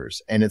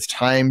mentors, and it's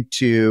time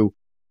to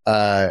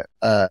like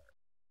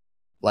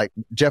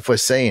Jeff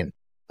was saying,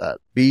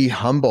 be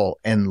humble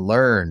and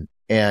learn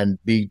and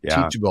be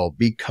teachable,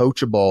 be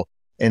coachable,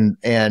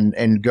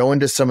 and go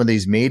into some of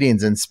these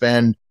meetings and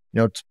spend,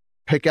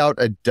 pick out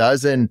a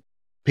dozen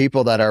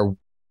people that are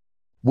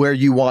where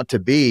you want to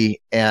be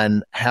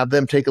and have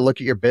them take a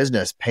look at your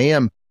business, pay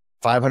them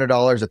 $500,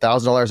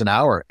 $1,000 an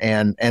hour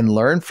and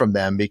learn from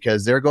them,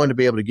 because they're going to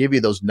be able to give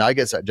you those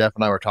nuggets that Jeff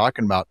and I were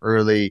talking about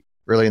early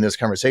in this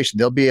conversation.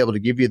 They'll be able to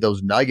give you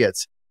those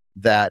nuggets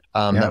that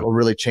will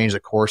really change the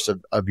course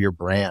of your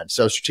brand.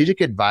 So strategic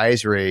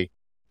advisory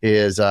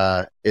is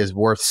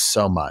worth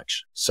so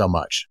much.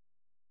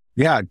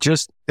 Yeah.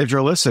 Just if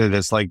you're listening to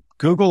this, like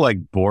Google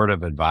like board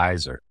of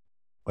advisor.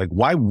 Like,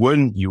 why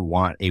wouldn't you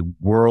want a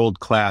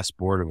world-class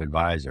board of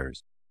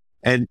advisors?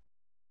 And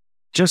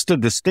just a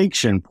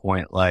distinction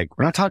point, like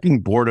we're not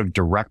talking board of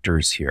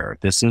directors here.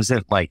 This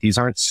isn't like, these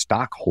aren't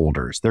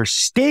stockholders. They're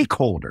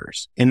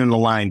stakeholders in an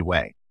aligned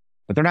way,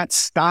 but they're not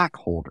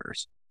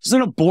stockholders. This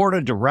isn't a board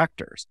of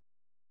directors.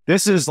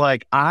 This is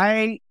like,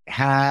 I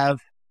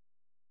have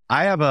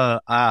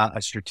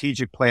a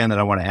strategic plan that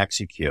I want to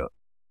execute.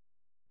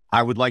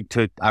 I would like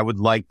to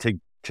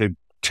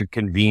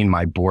convene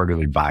my board of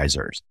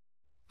advisors.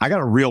 I got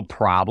a real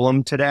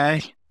problem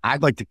today.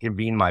 I'd like to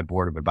convene my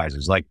board of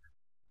advisors. Like,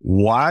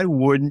 why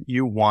wouldn't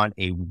you want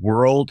a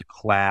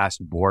world-class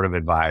board of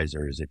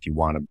advisors if you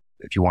want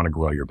to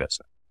grow your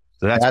business?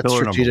 So that's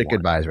pillar strategic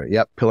advisory.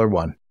 Yep. Pillar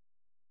 1.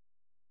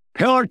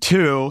 Pillar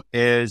 2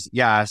 is,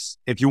 yes,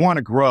 if you want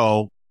to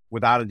grow,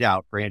 without a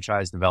doubt,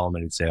 franchise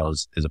development and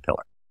sales is a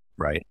pillar,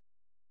 right?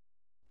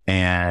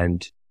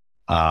 And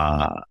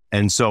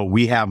so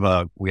we have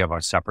a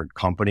separate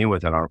company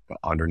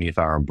underneath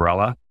our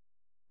umbrella,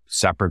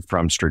 separate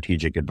from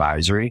strategic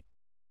advisory,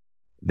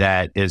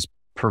 that is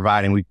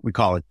providing, we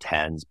call it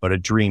TENS, but a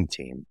dream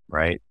team,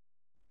 right?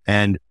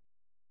 And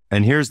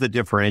here's the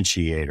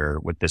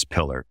differentiator with this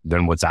pillar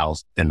than what's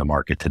out in the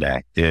market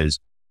today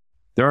is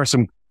there are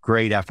some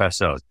great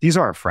FSOs. These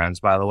are our friends,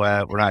 by the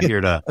way. We're not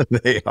here to,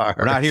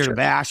 we're not here to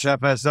bash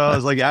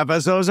FSOs. Like,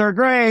 FSOs are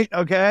great.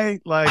 Okay.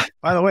 Like,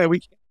 by the way, we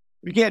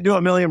can't do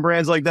a million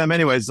brands like them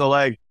anyway. So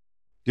like,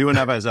 do an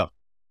FSO.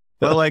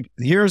 But like,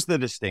 here's the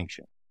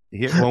distinction.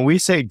 When we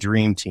say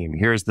dream team,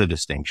 here's the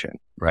distinction,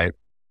 right?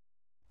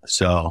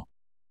 So,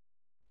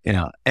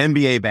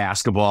 NBA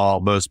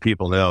basketball, most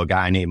people know a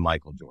guy named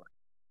Michael Jordan,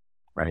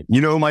 right? You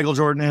know who Michael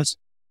Jordan is?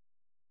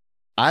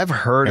 I've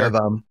heard of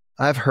him.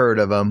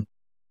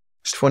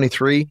 He's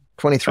 23.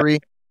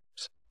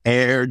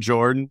 Air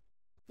Jordan.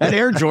 That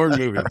Air Jordan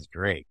movie is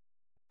great.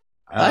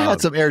 I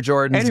had some Air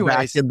Jordans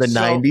back in the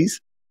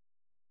 90s.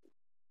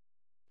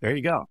 There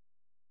you go.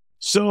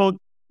 So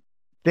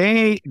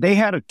they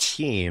had a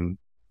team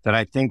that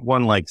I think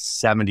won like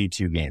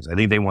 72 games. I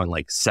think they won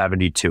like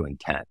 72-10.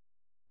 And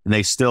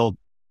they still,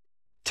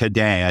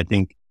 today, I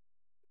think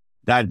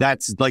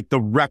that's like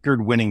the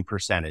record winning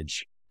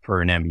percentage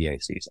for an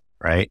NBA season,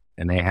 right?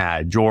 And they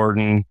had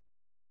Jordan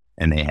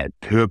and they had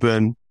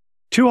Pippen,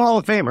 2 Hall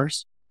of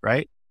Famers,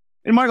 right?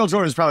 And Michael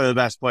Jordan is probably the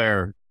best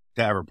player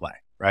to ever play,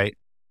 right?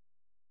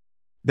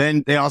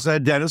 Then they also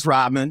had Dennis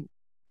Rodman,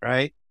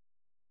 right?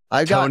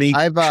 I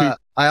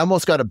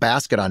almost got a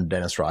basket on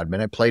Dennis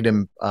Rodman. I played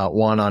him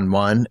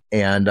one-on-one,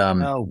 and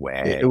no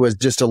way. It was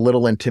just a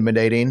little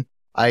intimidating.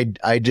 I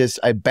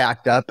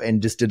backed up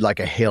and just did like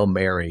a Hail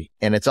Mary,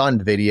 and it's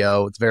on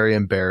video. It's very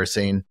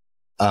embarrassing.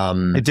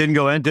 It didn't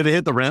go in. Did it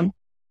hit the rim?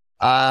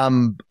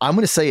 I'm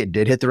going to say it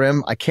did hit the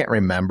rim. I can't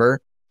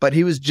remember, but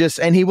he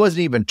wasn't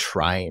even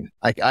trying.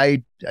 Like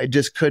I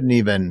just couldn't.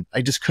 He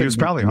was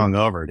probably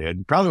hungover,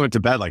 dude. Probably went to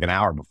bed like an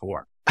hour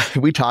before.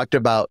 We talked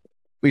about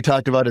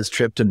his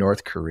trip to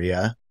North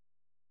Korea.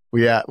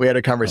 We had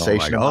a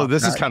conversation. Oh,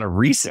 this is kind of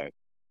recent.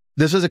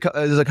 This was a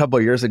couple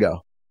of years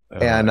ago.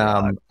 And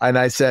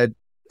I said,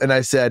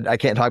 I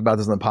can't talk about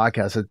this on the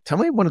podcast. So tell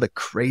me one of the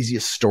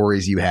craziest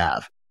stories you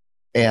have.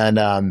 And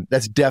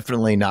that's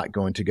definitely not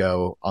going to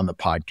go on the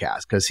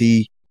podcast because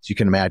he, as you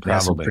can imagine,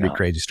 has some pretty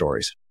crazy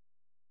stories.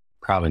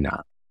 Probably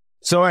not.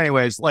 So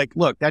anyways, like,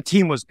 look, that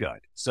team was good.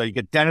 So you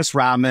get Dennis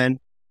Rodman,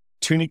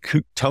 Tony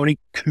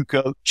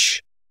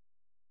Kukoc.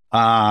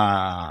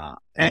 And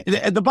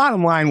the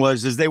bottom line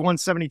is they won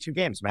 72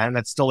 games, man.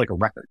 That's still like a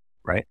record,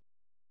 right?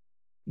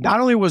 Not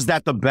only was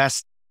that the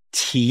best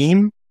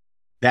team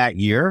that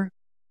year,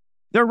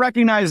 they're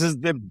recognized as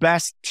the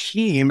best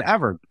team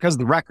ever because of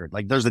the record.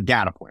 Like, there's a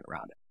data point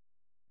around it,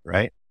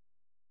 right?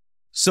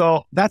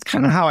 So that's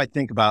kind of how I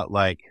think about,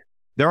 like,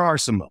 there are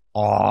some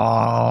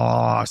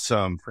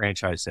awesome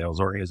franchise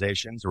sales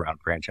organizations around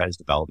franchise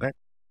development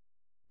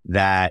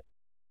that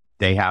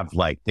they have,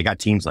 like, they got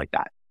teams like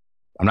that.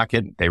 I'm not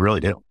kidding. They really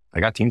do.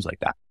 They got teams like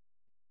that.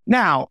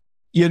 Now,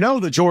 the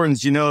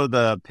Jordans,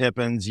 the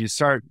Pippins, the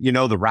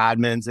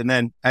Rodmans, and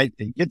then I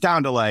get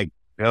down to like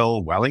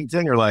Bill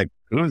Wellington. You're like,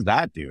 who's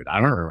that dude? I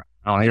don't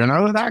even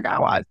know who that guy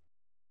was.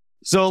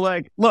 So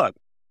like, look,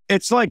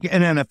 it's like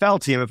an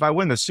NFL team. If I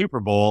win the Super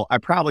Bowl,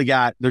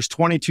 there's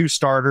 22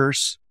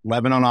 starters,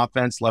 11 on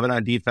offense, 11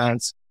 on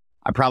defense.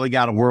 I probably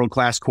got a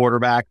world-class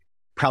quarterback. I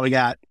probably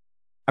got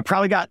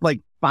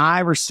like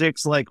 5 or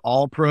 6 like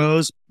all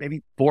pros,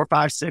 maybe 4,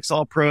 5, 6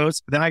 all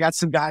pros. But then I got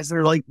some guys that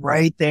are like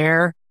right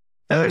there.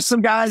 And there's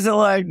some guys that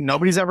like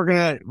nobody's ever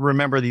going to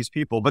remember these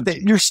people,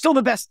 but you're still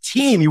the best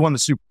team. You won the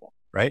Super Bowl,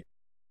 right?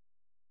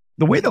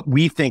 The way that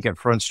we think at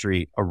Front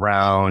Street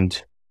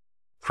around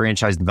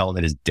franchise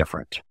development is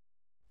different,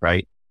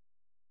 right?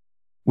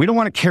 We don't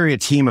want to carry a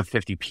team of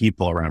 50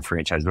 people around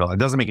franchise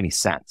development. It doesn't make any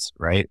sense,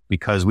 right?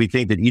 Because we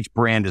think that each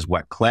brand is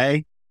wet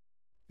clay.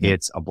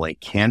 It's a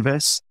blank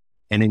canvas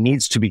and it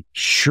needs to be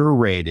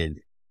curated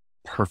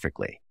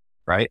perfectly,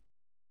 right?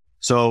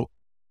 So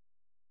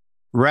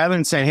rather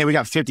than saying, hey, we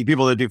got 50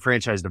 people that do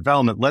franchise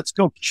development, let's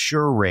go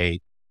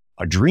curate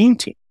a dream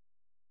team.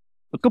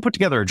 Let's go put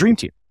together a dream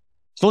team.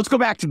 So let's go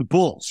back to the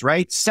Bulls,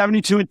 right?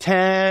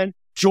 72-10,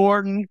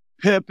 Jordan,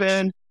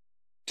 Pippen,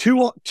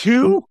 two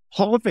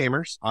Hall of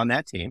Famers on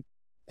that team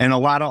and a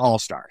lot of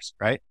all-stars,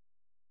 right?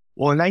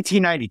 Well, in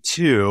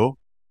 1992,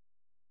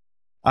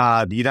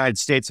 the United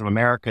States of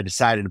America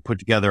decided to put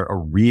together a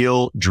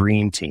real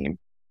dream team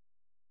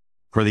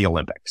for the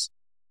Olympics.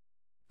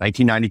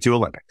 1992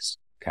 Olympics,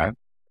 okay?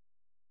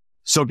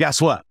 So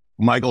guess what?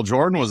 Michael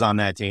Jordan was on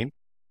that team,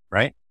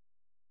 right?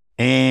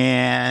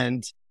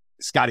 And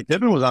Scottie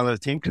Pippen was on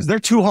that team because they're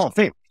 2 Hall of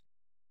Famers.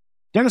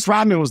 Dennis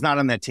Rodman was not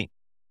on that team.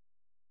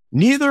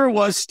 Neither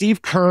was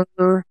Steve Kerr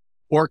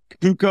or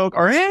Kukoc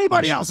or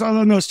anybody else other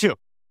than those 2.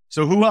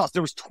 So who else?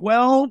 There was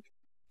 12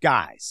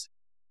 guys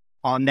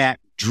on that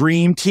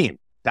dream team.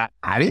 That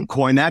I didn't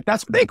coin that.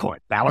 That's what they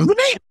coined. That was the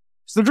name.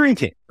 It's the dream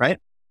team, right?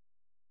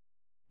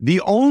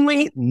 The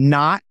only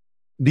non-Hall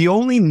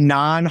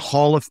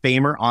of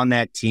Famer on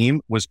that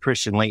team was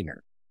Christian Laettner.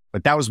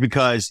 But that was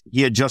because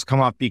he had just come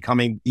off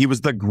he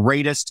was the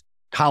greatest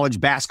college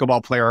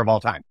basketball player of all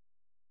time.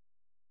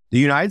 The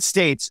United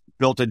States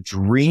built a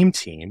dream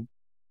team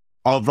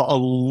of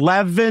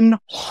 11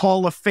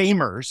 Hall of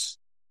Famers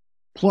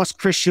plus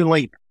Christian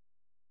Laettner,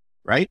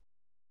 right?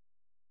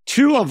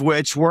 2 of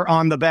which were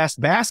on the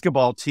best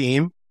basketball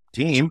team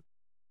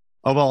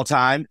of all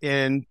time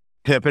in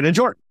Pippen and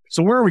Jordan.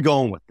 So where are we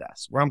going with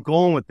this? Where I'm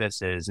going with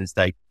this is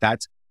like,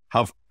 that's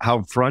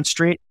how Front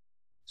Street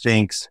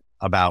thinks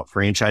about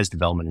franchise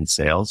development and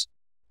sales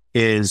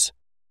is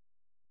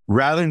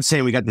rather than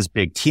saying we got this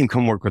big team,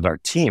 come work with our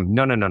team.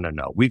 No.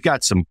 We've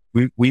got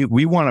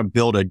we want to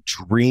build a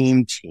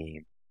dream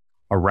team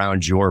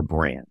around your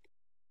brand,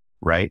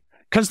 right?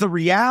 Because the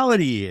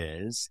reality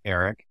is,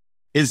 Eric,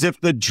 is if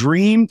the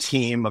dream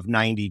team of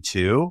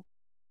 92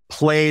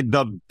 played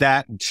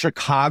that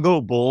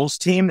Chicago Bulls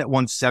team that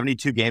won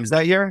 72 games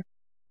that year,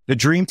 the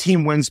dream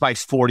team wins by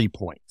 40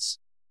 points.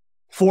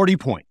 40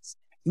 points.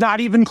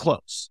 Not even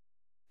close.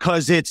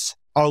 Because it's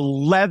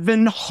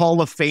 11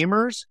 Hall of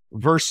Famers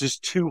versus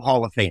 2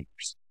 Hall of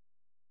Famers.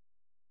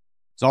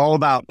 It's all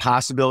about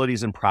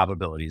possibilities and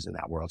probabilities in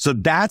that world. So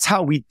that's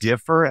how we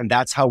differ and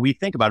that's how we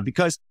think about it.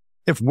 Because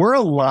if we're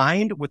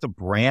aligned with a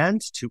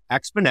brand to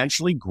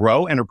exponentially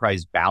grow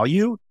enterprise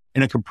value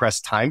in a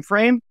compressed time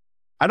frame,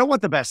 I don't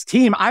want the best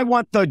team. I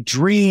want the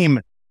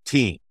dream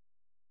team,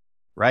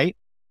 right?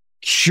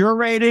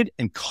 Curated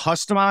and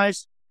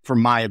customized for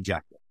my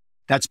objective.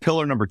 That's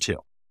pillar number 2.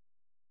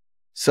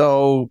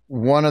 So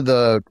one of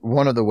the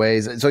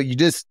ways, so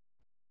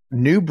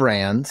new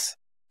brands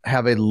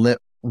have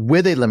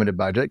with a limited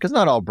budget, because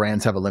not all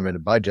brands have a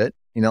limited budget.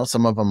 You know,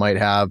 some of them might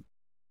have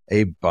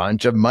a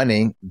bunch of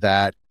money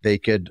that they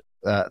could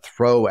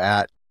throw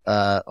at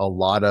a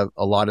lot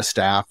of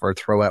staff or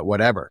throw at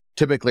whatever.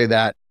 Typically,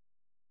 that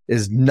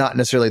is not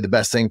necessarily the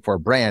best thing for a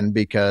brand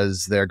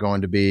because they're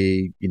going to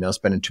be,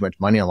 spending too much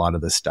money on a lot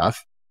of this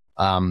stuff.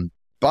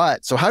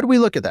 But so how do we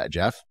look at that,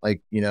 Jeff?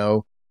 Like,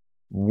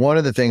 one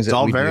of the things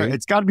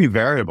it's got to be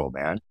variable,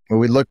 man. When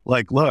we look,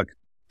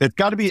 it's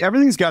got to be,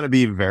 everything's got to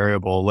be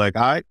variable. Like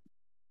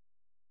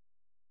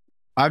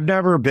I've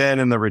never been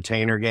in the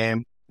retainer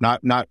game,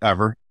 not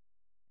ever.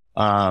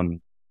 I've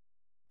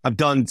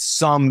done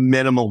some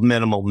minimal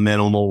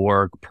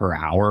work per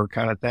hour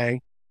kind of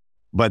thing,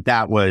 but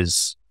that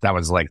was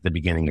like the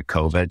beginning of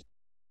COVID.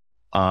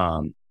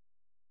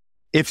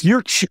 If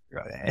you're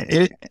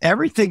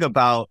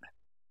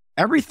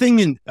everything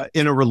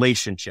in a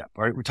relationship,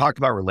 right? We talked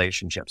about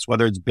relationships,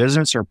 whether it's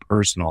business or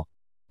personal,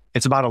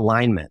 it's about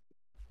alignment,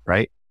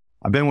 right?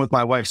 I've been with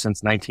my wife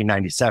since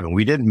 1997.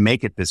 We didn't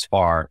make it this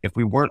far if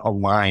we weren't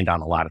aligned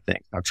on a lot of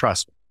things. Now,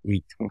 trust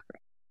me,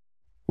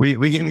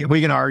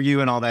 we can argue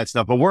and all that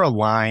stuff, but we're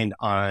aligned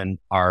on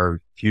our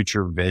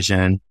future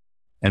vision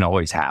and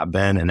always have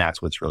been. And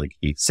that's what's really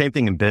key. Same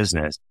thing in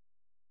business.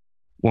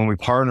 When we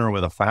partner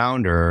with a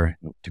founder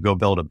to go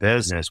build a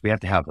business, we have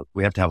to have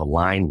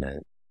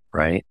alignment,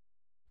 right?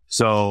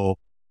 So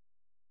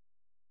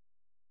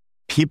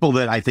people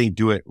that I think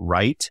do it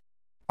right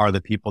are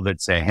the people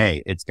that say,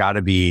 hey,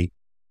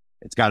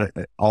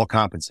 all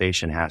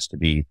compensation has to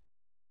be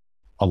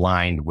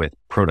aligned with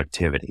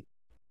productivity.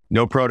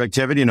 No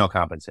productivity, no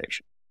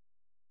compensation.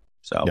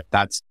 So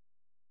that's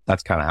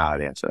kind of how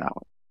I'd answer that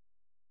one.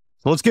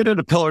 So let's get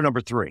into pillar number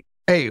 3.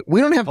 Hey,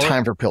 we don't have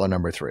time for pillar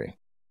number 3.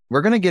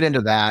 We're going to get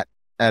into that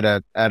at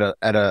a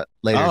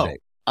later date.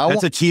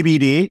 That's a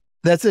TBD.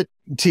 That's it.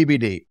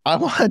 TBD. I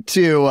want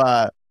to.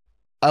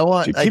 I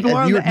want Dude, people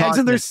are on the edge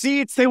of their talking-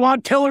 seats. They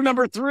want pillar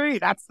number 3.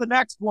 That's the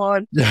next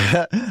one.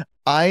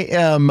 I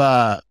am.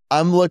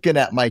 I'm looking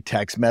at my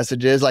text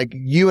messages. Like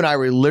you and I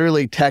were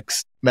literally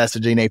text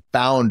messaging a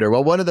founder.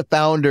 Well, one of the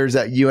founders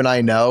that you and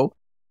I know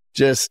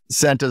just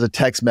sent us a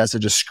text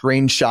message, a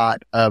screenshot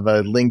of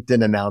a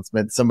LinkedIn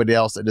announcement. Somebody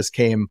else that just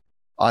came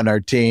on our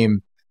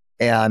team,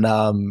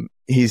 and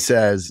he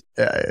says,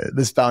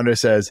 this founder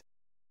says,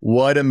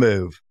 "What a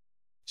move!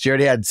 She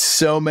already had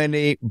so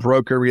many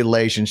broker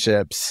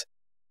relationships.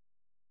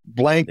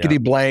 Blankety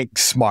blank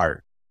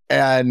smart."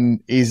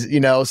 And he's,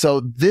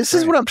 so this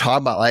is what I'm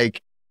talking about.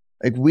 Like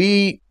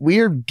we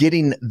are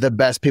getting the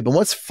best people. And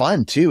what's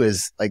fun too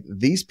is like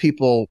these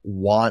people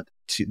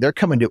they're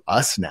coming to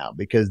us now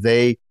because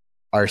they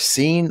are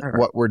seeing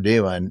what we're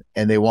doing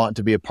and they want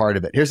to be a part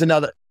of it. Here's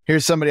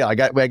somebody else.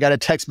 I got a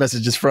text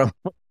messages from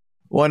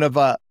one of,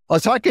 I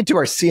was talking to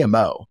our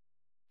CMO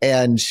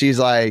and she's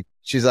like,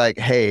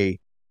 "Hey,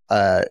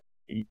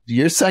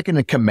 you're second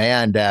in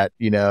command at,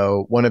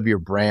 one of your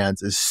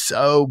brands is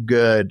so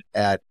good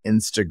at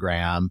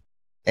Instagram."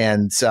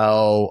 And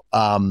so,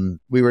 I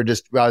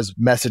was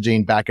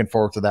messaging back and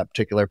forth with that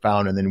particular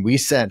founder. And then we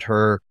sent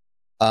her,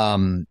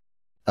 a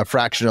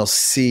fractional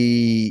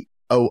COO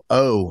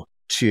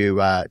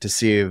to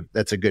see if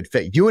that's a good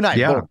fit. You and I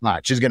both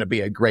thought she's going to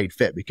be a great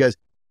fit because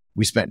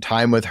we spent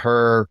time with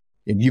her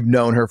and you've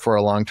known her for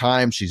a long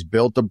time. She's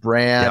built a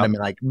brand. Yep. I mean,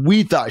 like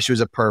we thought she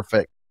was a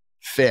perfect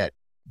fit.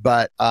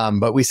 But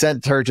we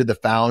sent her to the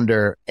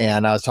founder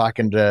and I was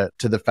talking to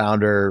the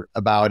founder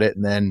about it.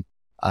 And then,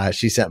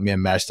 she sent me a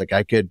message.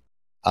 Like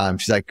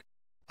she's like,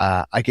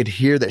 I could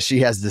hear that she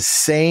has the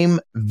same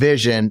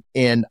vision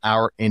in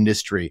our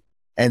industry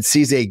and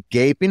sees a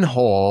gaping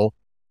hole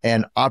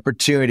and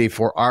opportunity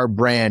for our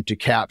brand to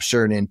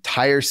capture an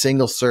entire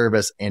single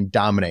service and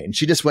dominate. And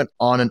she just went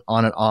on and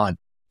on and on.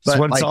 But that's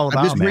what it's all about,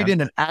 I'm just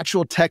reading an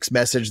actual text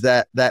message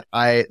that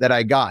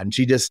I got. And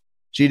she just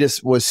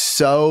was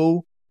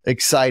so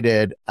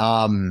excited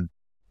I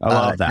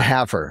love that. to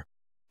have her.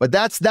 But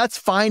that's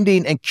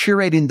finding and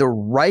curating the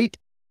right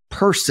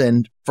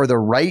person for the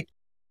right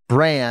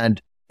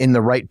brand in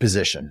the right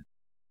position.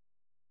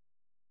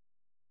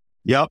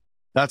 Yep.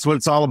 That's what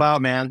it's all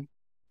about, man.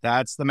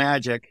 That's the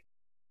magic.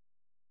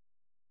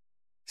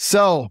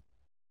 So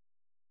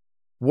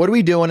what are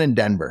we doing in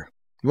Denver?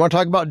 You want to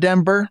talk about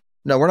Denver?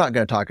 No, we're not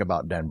going to talk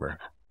about Denver.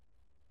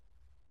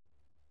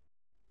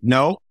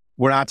 No,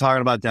 we're not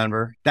talking about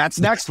Denver. That's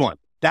next one.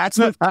 That's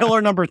with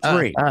pillar number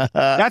 3.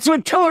 That's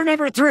with pillar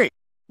number 3.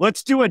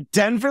 Let's do a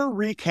Denver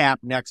recap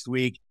next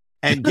week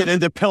and get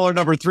into pillar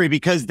number 3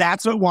 because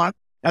that's what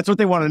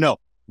they want to know.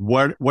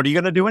 What are you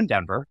going to do in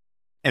Denver?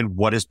 And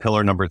what is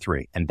pillar number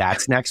 3? And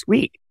that's next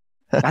week.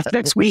 That's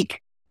next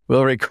week.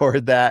 We'll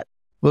record that.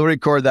 We'll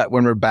record that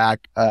when we're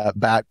back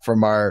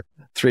from our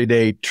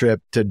 3-day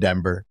trip to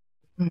Denver.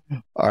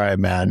 All right,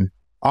 man.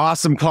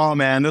 Awesome call,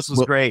 man. This was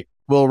great.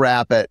 We'll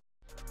wrap it.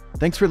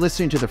 Thanks for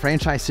listening to the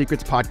Franchise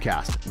Secrets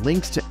podcast.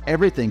 Links to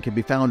everything can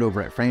be found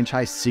over at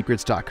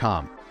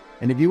franchisesecrets.com.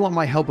 And if you want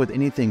my help with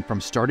anything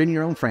from starting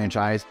your own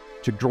franchise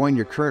to growing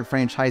your current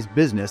franchise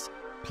business,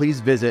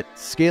 please visit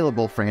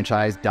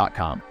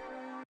scalablefranchise.com.